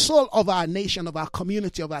for the soul of our nation, of our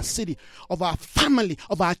community, of our city, of our family,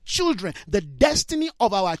 of our children. The destiny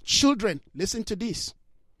of our children, listen to this,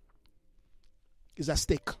 is at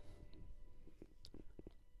stake.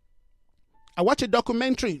 I watched a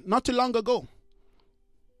documentary not too long ago.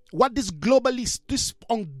 What these globalists, this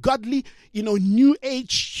ungodly, new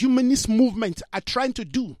age humanist movement are trying to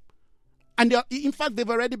do. And in fact, they've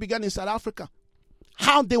already begun in South Africa.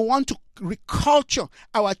 How they want to reculture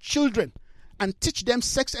our children and teach them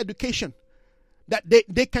sex education. That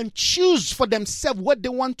they can choose for themselves what they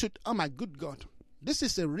want to. Oh my good God. This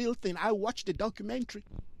is a real thing. I watched the documentary.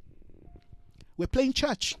 We're playing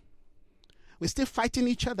church. We're still fighting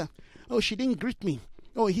each other. Oh, she didn't greet me.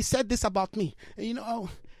 Oh, he said this about me.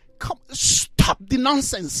 Come, stop the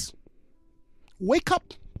nonsense. Wake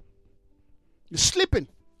up. You're sleeping.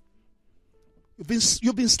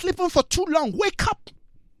 You've been sleeping for too long. Wake up.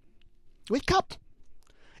 Wake up.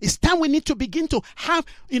 It's time we need to begin to have,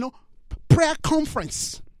 prayer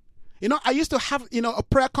conference. I used to have, a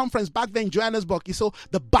prayer conference back then in Johannesburg. So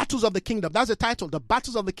the battles of the kingdom. That's the title, the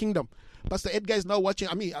battles of the kingdom. Pastor Edgar is not watching.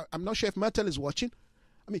 I'm not sure if Myrtle is watching.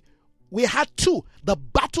 We had two, the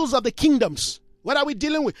battles of the kingdoms. What are we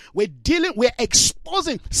dealing with? We're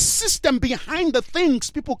exposing system behind the things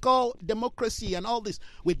people call democracy and all this.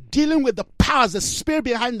 We're dealing with the powers, the spirit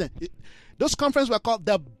behind them. Those conferences were called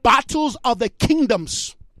the battles of the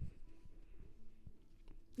kingdoms.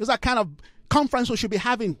 Those are kind of conference we should be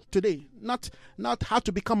having today, not how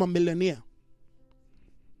to become a millionaire.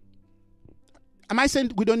 Am I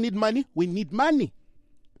saying we don't need money? We need money.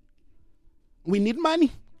 We need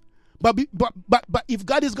money. But if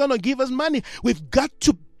God is going to give us money, we've got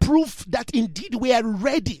to prove that indeed we are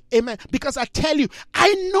ready. Amen. Because I tell you,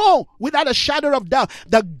 I know without a shadow of doubt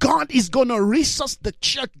that God is going to resource the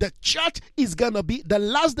church. The church is going to be, the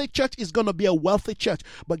last day church is going to be a wealthy church.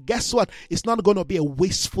 But guess what? It's not going to be a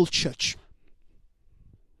wasteful church.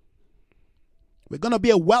 We're going to be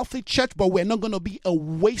a wealthy church, but we're not going to be a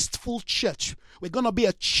wasteful church. We're going to be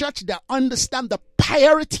a church that understands the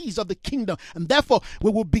priorities of the kingdom. And therefore,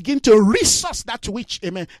 we will begin to resource that which,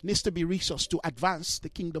 amen, needs to be resourced to advance the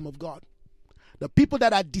kingdom of God. The people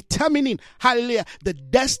that are determining, hallelujah, the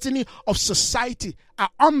destiny of society are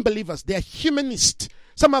unbelievers. They're humanists.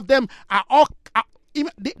 Some of them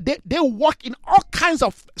they walk in all kinds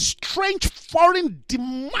of strange, foreign,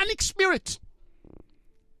 demonic spirit.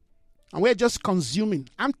 And we're just consuming.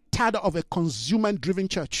 I'm tired of a consumer-driven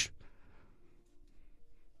church.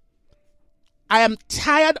 I am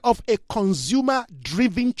tired of a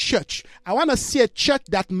consumer-driven church. I want to see a church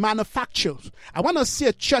that manufactures. I want to see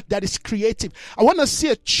a church that is creative. I want to see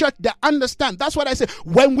a church that understands. That's what I say.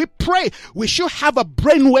 When we pray, we should have a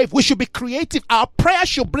brainwave. We should be creative. Our prayer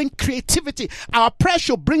should bring creativity. Our prayer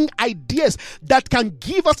should bring ideas that can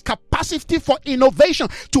give us capacity for innovation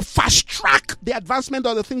to fast-track the advancement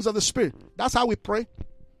of the things of the Spirit. That's how we pray.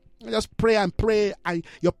 Just pray and pray, and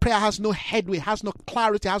your prayer has no headway, has no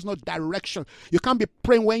clarity, has no direction. You can't be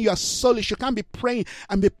praying when you are soulish. You can't be praying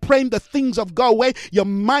and be praying the things of God where your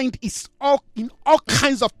mind is all in all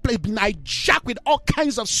kinds of place, being hijacked with all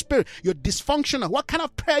kinds of spirit. You're dysfunctional. What kind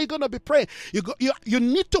of prayer are you going to be praying? You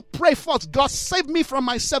need to pray first. God, save me from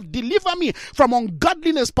myself. Deliver me from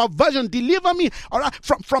ungodliness, perversion. Deliver me, all right,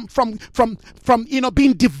 from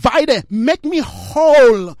being divided. Make me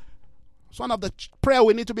whole. It's one of the prayer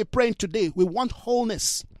we need to be praying today. We want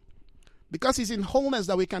wholeness. Because it's in wholeness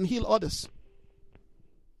that we can heal others.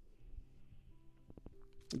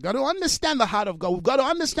 We've got to understand the heart of God. We've got to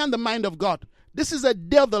understand the mind of God. This is a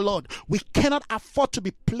day of the Lord. We cannot afford to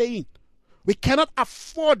be playing. We cannot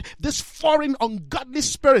afford this foreign ungodly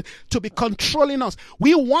spirit to be controlling us.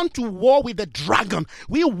 We want to war with the dragon.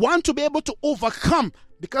 We want to be able to overcome.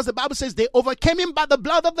 Because the Bible says they overcame him by the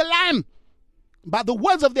blood of the Lamb. By the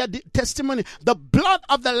words of their testimony. The blood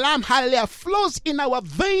of the Lamb, hallelujah, flows in our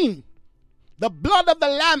vein. The blood of the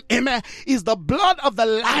Lamb, amen, is the blood of the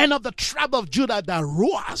Lion of the tribe of Judah that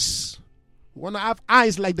roars. We want to have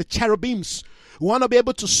eyes like the cherubims. We want to be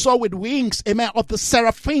able to soar with wings, amen, of the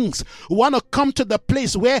seraphims. We want to come to the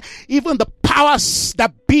place where even the powers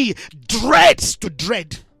that be dreads to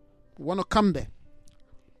dread. We want to come there.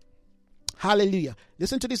 Hallelujah.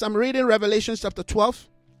 Listen to this. I'm reading Revelation chapter 12.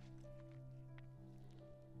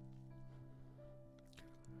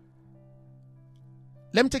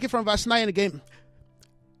 Let me take it from verse 9 again.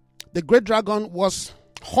 The great dragon was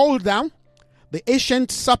hauled down, the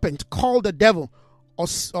ancient serpent called the devil or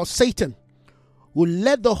Satan, who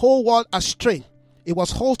led the whole world astray. It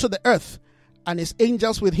was hauled to the earth, and his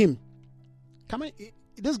angels with him. Come on,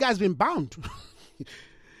 this guy's been bound.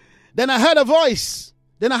 Then I heard a voice.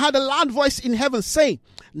 Then I heard a loud voice in heaven saying,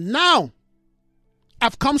 now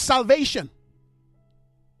have come salvation.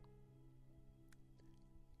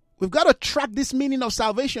 We've got to track this meaning of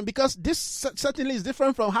salvation, because this certainly is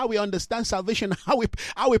different from how we understand salvation,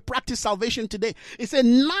 how we practice salvation today. It said,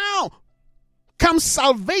 now comes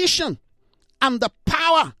salvation and the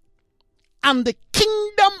power and the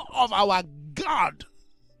kingdom of our God.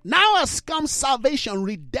 Now has come salvation,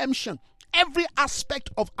 redemption, every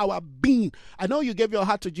aspect of our being. I know you gave your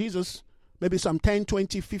heart to Jesus, maybe some 10,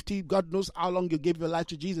 20, 50, God knows how long you gave your life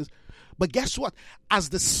to Jesus. But guess what? As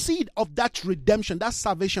the seed of that redemption, that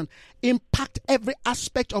salvation, impact every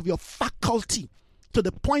aspect of your faculty, to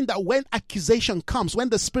the point that when accusation comes, when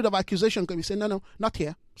the spirit of accusation comes, you say, no, not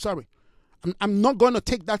here. Sorry. I'm not going to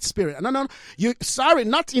take that spirit. No. Sorry,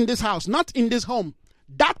 not in this house, not in this home.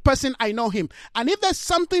 That person, I know him. And if there's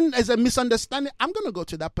something as a misunderstanding, I'm going to go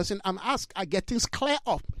to that person and ask. I get things cleared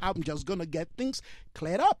up. I'm just going to get things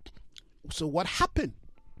cleared up. So what happened?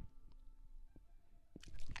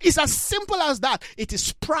 It's as simple as that. It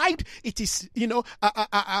is pride. It is,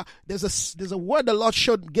 there's a word the Lord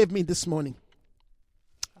gave me this morning.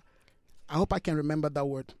 I hope I can remember that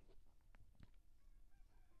word.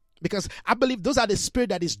 Because I believe those are the spirit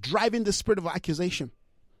that is driving the spirit of accusation.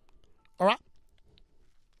 All right?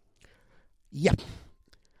 Yep.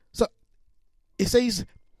 So it says,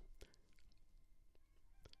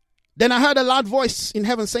 then I heard a loud voice in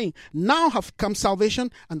heaven saying, now have come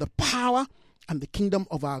salvation and the power and the kingdom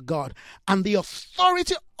of our God and the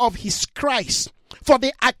authority of his Christ. For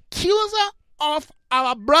the accuser of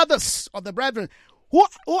our brothers, or the brethren, who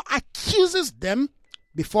accuses them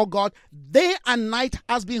before God, day and night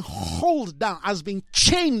has been hauled down, has been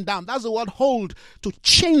chained down. That's the word hold, to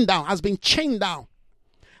chain down, has been chained down.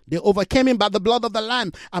 They overcame him by the blood of the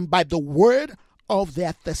Lamb and by the word of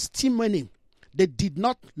their testimony. They did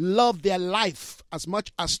not love their life as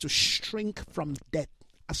much as to shrink from death.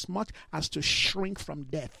 As much as to shrink from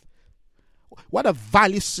death. What a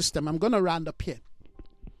value system. I'm going to round up here.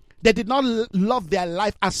 They did not love their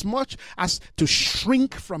life as much as to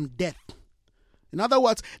shrink from death. In other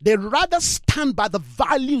words, they rather stand by the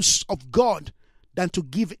values of God than to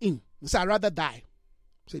give in. They say, I'd rather die.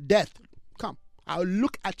 Say, death, come. I'll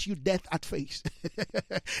look at you, death, at face.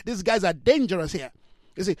 These guys are dangerous here.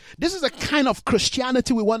 You see, this is the kind of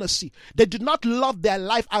Christianity we want to see. They did not love their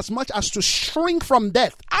life as much as to shrink from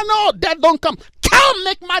death. I know, death don't come. Come,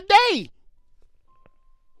 make my day.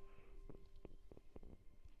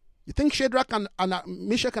 You think Shadrach and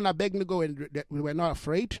Meshach and Abednego were not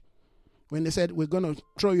afraid when they said, we're going to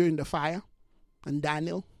throw you in the fire? And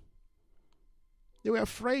Daniel? They were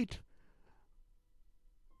afraid.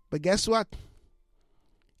 But guess what?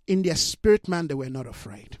 In their spirit man, they were not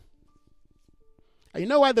afraid. And you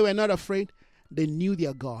know why they were not afraid? They knew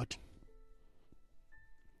their God.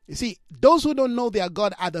 You see, those who don't know their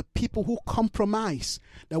God are the people who compromise.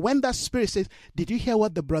 Now, when that spirit says, did you hear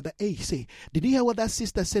what the brother A said? Did you hear what that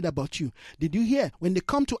sister said about you? Did you hear? When they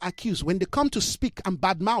come to accuse, when they come to speak and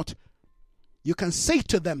badmouth, you can say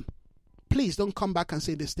to them, please don't come back and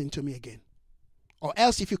say this thing to me again. Or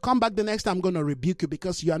else if you come back the next time, I'm going to rebuke you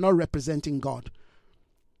because you are not representing God.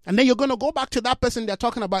 And then you're going to go back to that person they're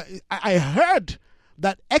talking about. I heard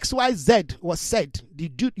that XYZ was said. You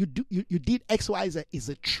did XYZ. Is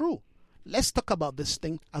it true? Let's talk about this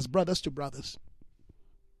thing as brothers to brothers.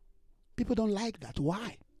 People don't like that.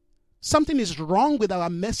 Why? Something is wrong with our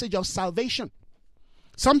message of salvation.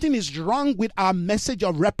 Something is wrong with our message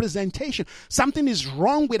of representation. Something is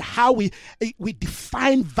wrong with how we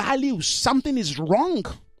define values. Something is wrong.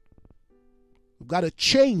 We've got to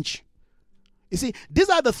change. You see, these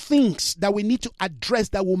are the things that we need to address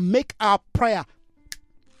that will make our prayer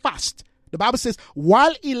fast. The Bible says,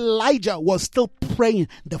 while Elijah was still praying,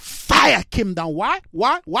 the fire came down. Why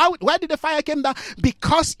did the fire come down?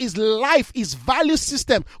 Because his life, his value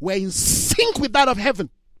system were in sync with that of heaven.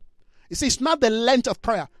 You see, it's not the length of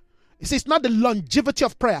prayer. You see, it's not the longevity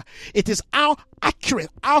of prayer. It is how accurate,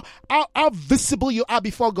 how visible you are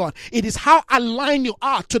before God. It is how aligned you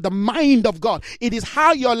are to the mind of God. It is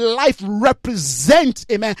how your life represents,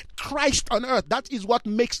 amen, Christ on earth. That is what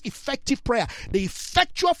makes effective prayer. The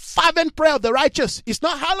effectual fervent prayer of the righteous. It's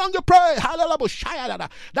not how long you pray.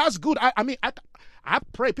 That's good. I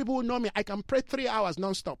pray. People who know me, I can pray 3 hours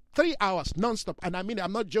non-stop. 3 hours non-stop. And I mean,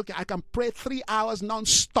 I'm not joking. I can pray 3 hours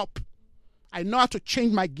non-stop. I know how to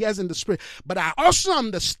change my gears in the spirit. But I also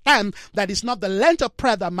understand that it's not the length of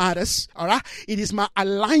prayer that matters. All right. It is my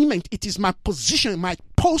alignment. It is my position, my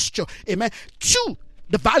posture. Amen. To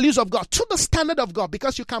the values of God, to the standard of God,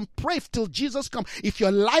 because you can pray till Jesus comes. If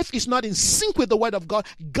your life is not in sync with the word of God,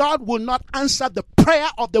 God will not answer the prayer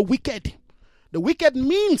of the wicked. The wicked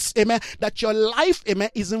means, amen, that your life, amen,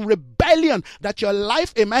 is in rebellion, that your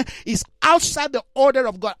life, amen, is outside the order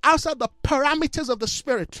of God, outside the parameters of the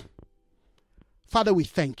Spirit. Father, we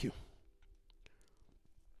thank you.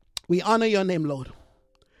 We honor your name, Lord.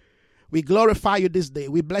 We glorify you this day.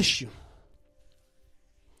 We bless you.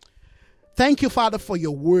 Thank you, Father, for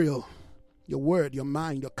your word, your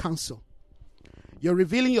mind, your counsel. You're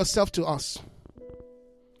revealing yourself to us.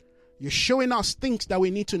 You're showing us things that we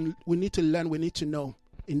need to learn, we need to know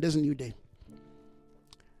in this new day.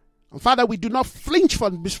 And Father, we do not flinch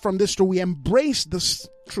from this truth. We embrace this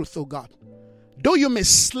truth, oh God. Though you may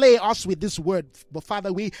slay us with this word, but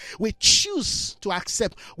Father, we choose to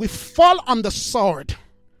accept. We fall on the sword.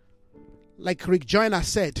 Like Rick Joyner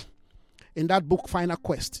said in that book, Final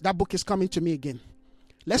Quest. That book is coming to me again.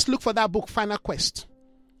 Let's look for that book, Final Quest.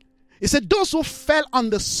 He said, those who fell on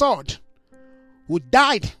the sword, who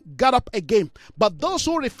died, got up again. But those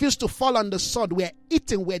who refused to fall on the sword were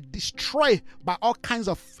eaten, were destroyed by all kinds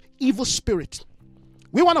of evil spirits.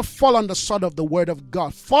 We want to fall on the sword of the word of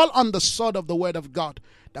God. Fall on the sword of the word of God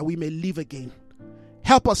that we may live again.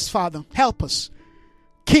 Help us, Father. Help us.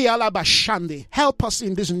 Help us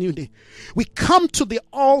in this new day. We come to the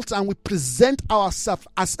altar and we present ourselves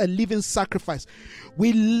as a living sacrifice.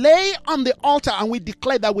 We lay on the altar and we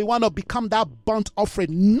declare that we want to become that burnt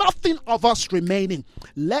offering. Nothing of us remaining.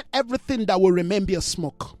 Let everything that will remain be a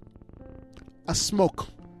smoke. A smoke.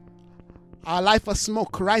 Our life a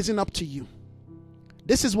smoke rising up to you.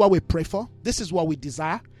 This is what we pray for. This is what we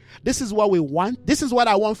desire. This is what we want. This is what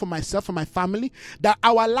I want for myself and my family. That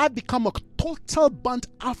our life become a total burnt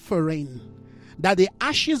offering. That the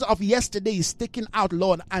ashes of yesterday is taken out,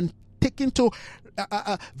 Lord, and taken to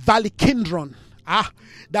Valley Kindron.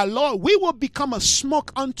 That, Lord, we will become a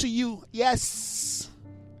smoke unto you. Yes.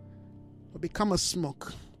 We'll become a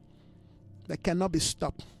smoke that cannot be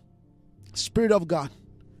stopped. Spirit of God,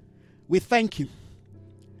 we thank you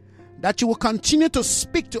that you will continue to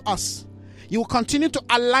speak to us. You will continue to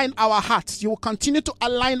align our hearts. You will continue to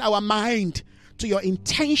align our mind to your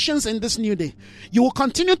intentions in this new day. You will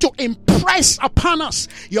continue to impress upon us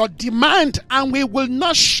your demand, and we will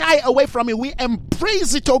not shy away from it. We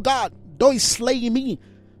embrace it, oh God. Though he slay me,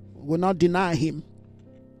 we will not deny him.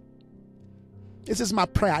 This is my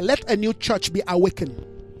prayer. Let a new church be awakened.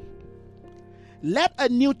 Let a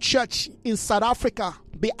new church in South Africa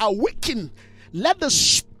be awakened. Let the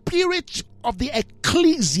spirit of the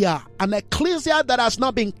ecclesia, an ecclesia that has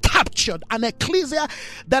not been captured, an ecclesia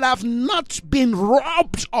that have not been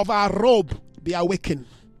robbed of our robe, be awakened.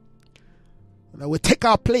 That we take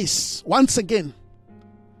our place once again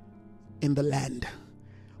in the land,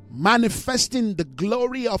 manifesting the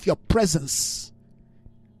glory of your presence.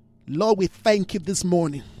 Lord, we thank you this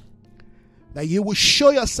morning that you will show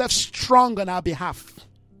yourself strong on our behalf.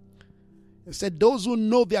 You said those who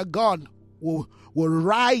know their God will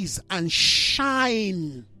rise and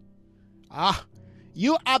shine.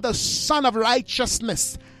 You are the Son of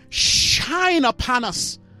righteousness. Shine upon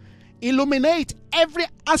us. Illuminate every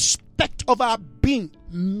aspect of our being.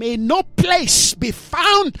 May no place be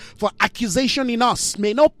found for accusation in us.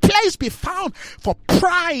 May no place be found for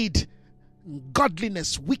pride,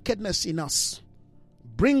 godliness, wickedness in us.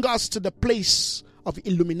 Bring us to the place of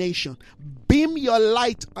illumination. Beam your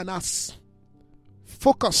light on us.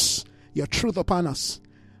 Focus your truth upon us,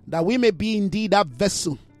 that we may be indeed that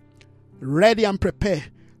vessel, ready and prepared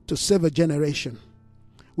to save a generation.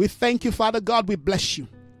 We thank you, Father God. We bless you,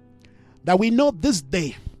 that we know this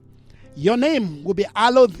day your name will be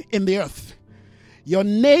hallowed in the earth. Your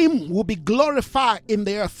name will be glorified in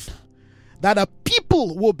the earth, that a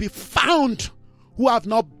people will be found who have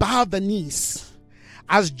not bowed the knees.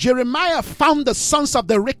 As Jeremiah found the sons of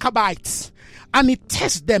the Rechabites, and he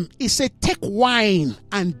tested them. He said, take wine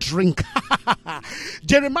and drink.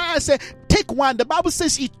 Jeremiah said, take wine. The Bible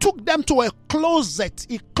says he took them to a closet.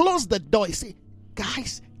 He closed the door. He said,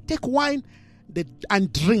 guys, take wine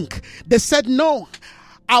and drink. They said, no,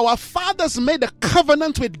 our fathers made a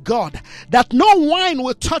covenant with God that no wine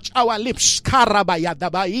will touch our lips. Even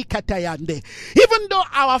though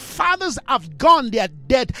our fathers have gone, they are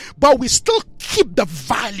dead, but we still keep the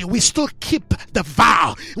value, we still keep the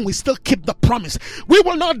vow, and we still keep the promise. We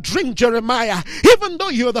will not drink, Jeremiah. Even though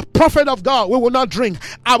you're the prophet of God, we will not drink.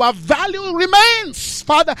 Our value remains.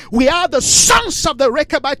 Father, we are the sons of the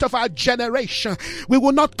Rechabite of our generation. We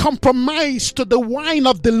will not compromise to the wine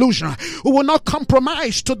of delusion. We will not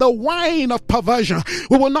compromise to the wine of perversion.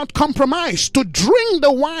 We will not compromise to drink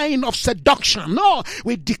the wine of seduction. No,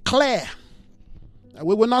 we declare that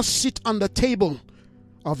we will not sit on the table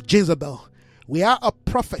of Jezebel. We are a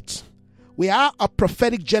prophet. We are a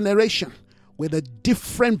prophetic generation with a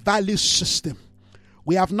different value system.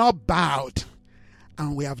 We have not bowed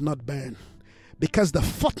and we have not burned, because the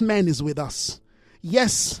fourth man is with us.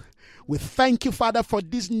 Yes, we thank you, Father, for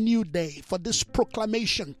this new day, for this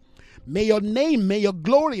proclamation. May your name, may your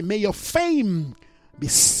glory, may your fame be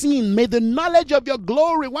seen. May the knowledge of your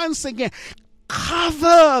glory once again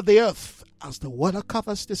cover the earth as the water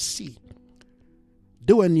covers the sea.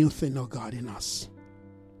 Do a new thing, oh God, in us.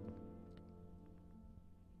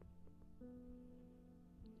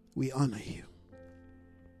 We honor you.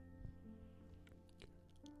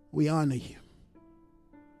 We honor you.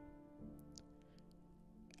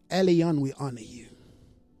 Elion, we honor you.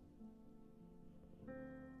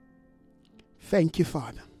 Thank you,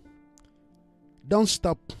 Father. Don't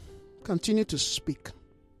stop. Continue to speak.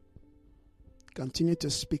 Continue to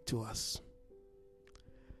speak to us.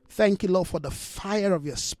 Thank you, Lord, for the fire of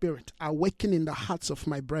your Spirit awakening the hearts of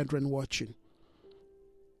my brethren watching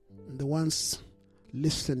and the ones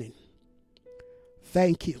listening.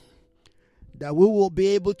 Thank you that we will be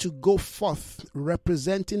able to go forth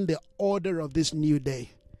representing the order of this new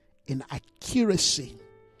day in accuracy,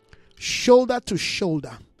 shoulder to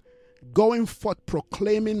shoulder, going forth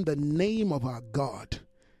proclaiming the name of our God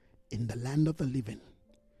in the land of the living.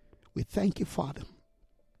 We thank you, Father.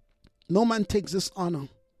 No man takes this honor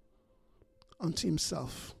unto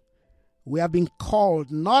himself. We have been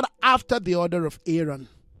called not after the order of Aaron,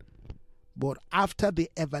 but after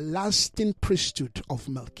the everlasting priesthood of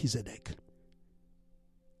Melchizedek.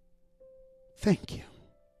 Thank you.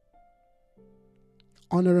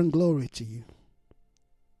 Honor and glory to you.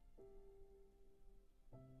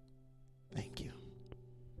 Thank you.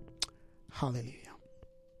 Hallelujah.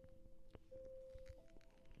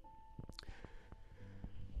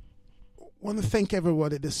 I want to thank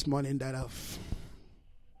everybody this morning that have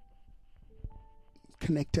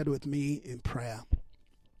connected with me in prayer.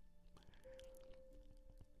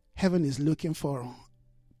 Heaven is looking for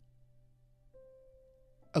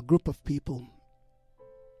a group of people.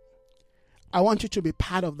 I want you to be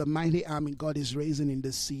part of the mighty army God is raising in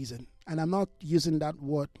this season. And I'm not using that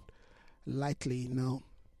word lightly, no.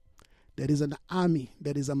 There is an army,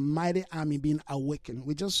 there is a mighty army being awakened.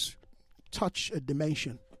 We just touch a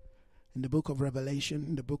dimension in the book of Revelation,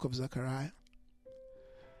 in the book of Zechariah.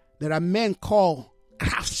 There are men called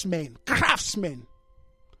craftsmen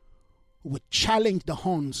who would challenge the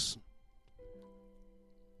horns.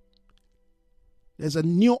 There's a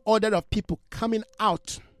new order of people coming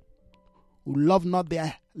out who love not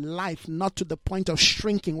their life, not to the point of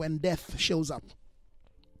shrinking when death shows up.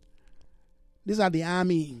 These are the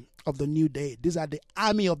army of the new day. These are the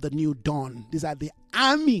army of the new dawn. These are the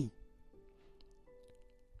army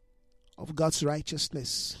of God's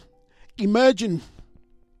righteousness, emerging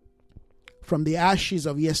from the ashes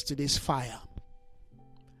of yesterday's fire.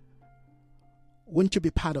 Wouldn't you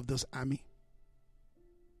be part of this army?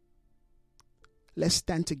 Let's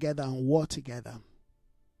stand together and war together.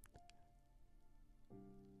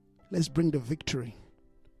 Let's bring the victory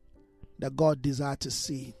that God desires to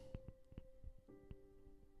see.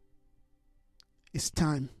 It's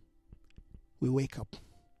time we wake up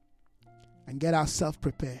and get ourselves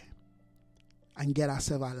prepared and get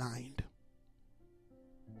ourselves aligned.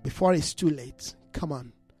 Before it's too late, come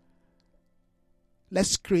on.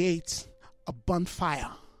 Let's create a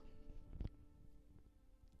bonfire.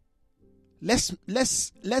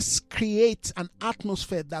 Let's create an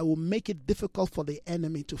atmosphere that will make it difficult for the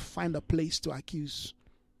enemy to find a place to accuse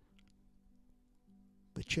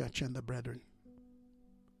the church and the brethren.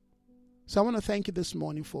 So I want to thank you this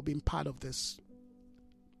morning for being part of this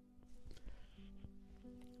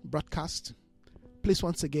broadcast. Please,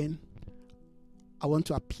 once again, I want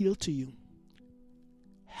to appeal to you.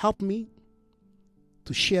 Help me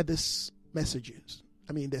to share these messages.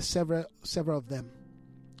 I mean, there's several of them.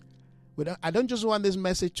 I don't just want this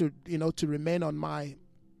message to remain on my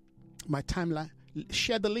timeline.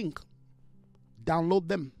 Share the link. Download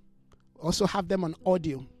them. Also have them on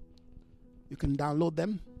audio. You can download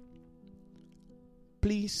them.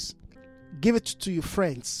 Please give it to your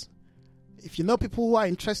friends. If you know people who are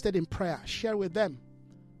interested in prayer, share with them.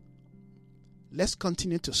 Let's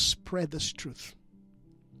continue to spread this truth.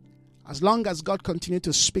 As long as God continues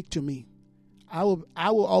to speak to me, I will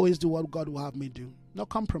always do what God will have me do. No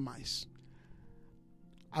compromise.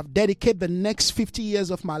 I've dedicated the next 50 years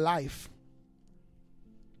of my life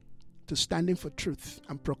to standing for truth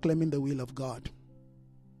and proclaiming the will of God.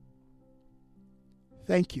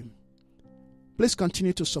 Thank you. Please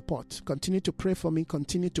continue to support. Continue to pray for me.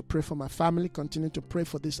 Continue to pray for my family. Continue to pray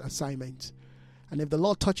for this assignment. And if the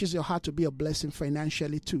Lord touches your heart to be a blessing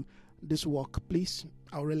financially to this work, please,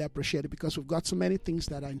 I'll really appreciate it, because we've got so many things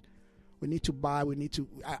that we need to buy.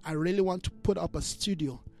 I really want to put up a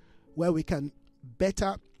studio where we can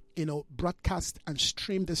better, broadcast and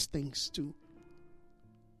stream these things to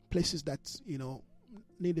places that,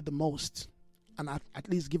 need it the most, and at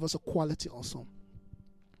least give us a quality also.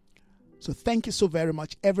 So thank you so very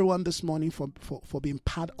much, everyone, this morning for being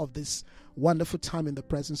part of this wonderful time in the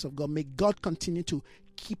presence of God. May God continue to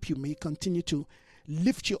keep you. May He continue to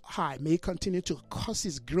lift you high. May He continue to cause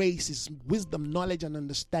His grace, His wisdom, knowledge, and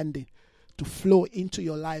understanding to flow into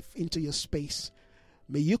your life, into your space.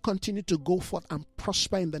 May you continue to go forth and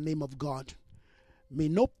prosper in the name of God. May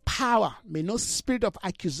no power, may no spirit of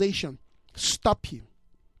accusation stop you.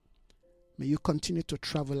 May you continue to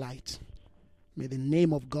travel light. May the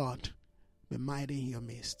name of God be mighty in your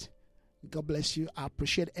midst. God bless you. I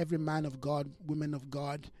appreciate every man of God, woman of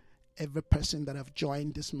God, every person that have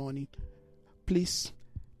joined this morning. Please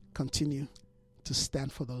continue to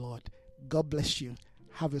stand for the Lord. God bless you.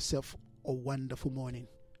 Have yourself a wonderful morning.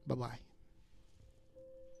 Bye-bye.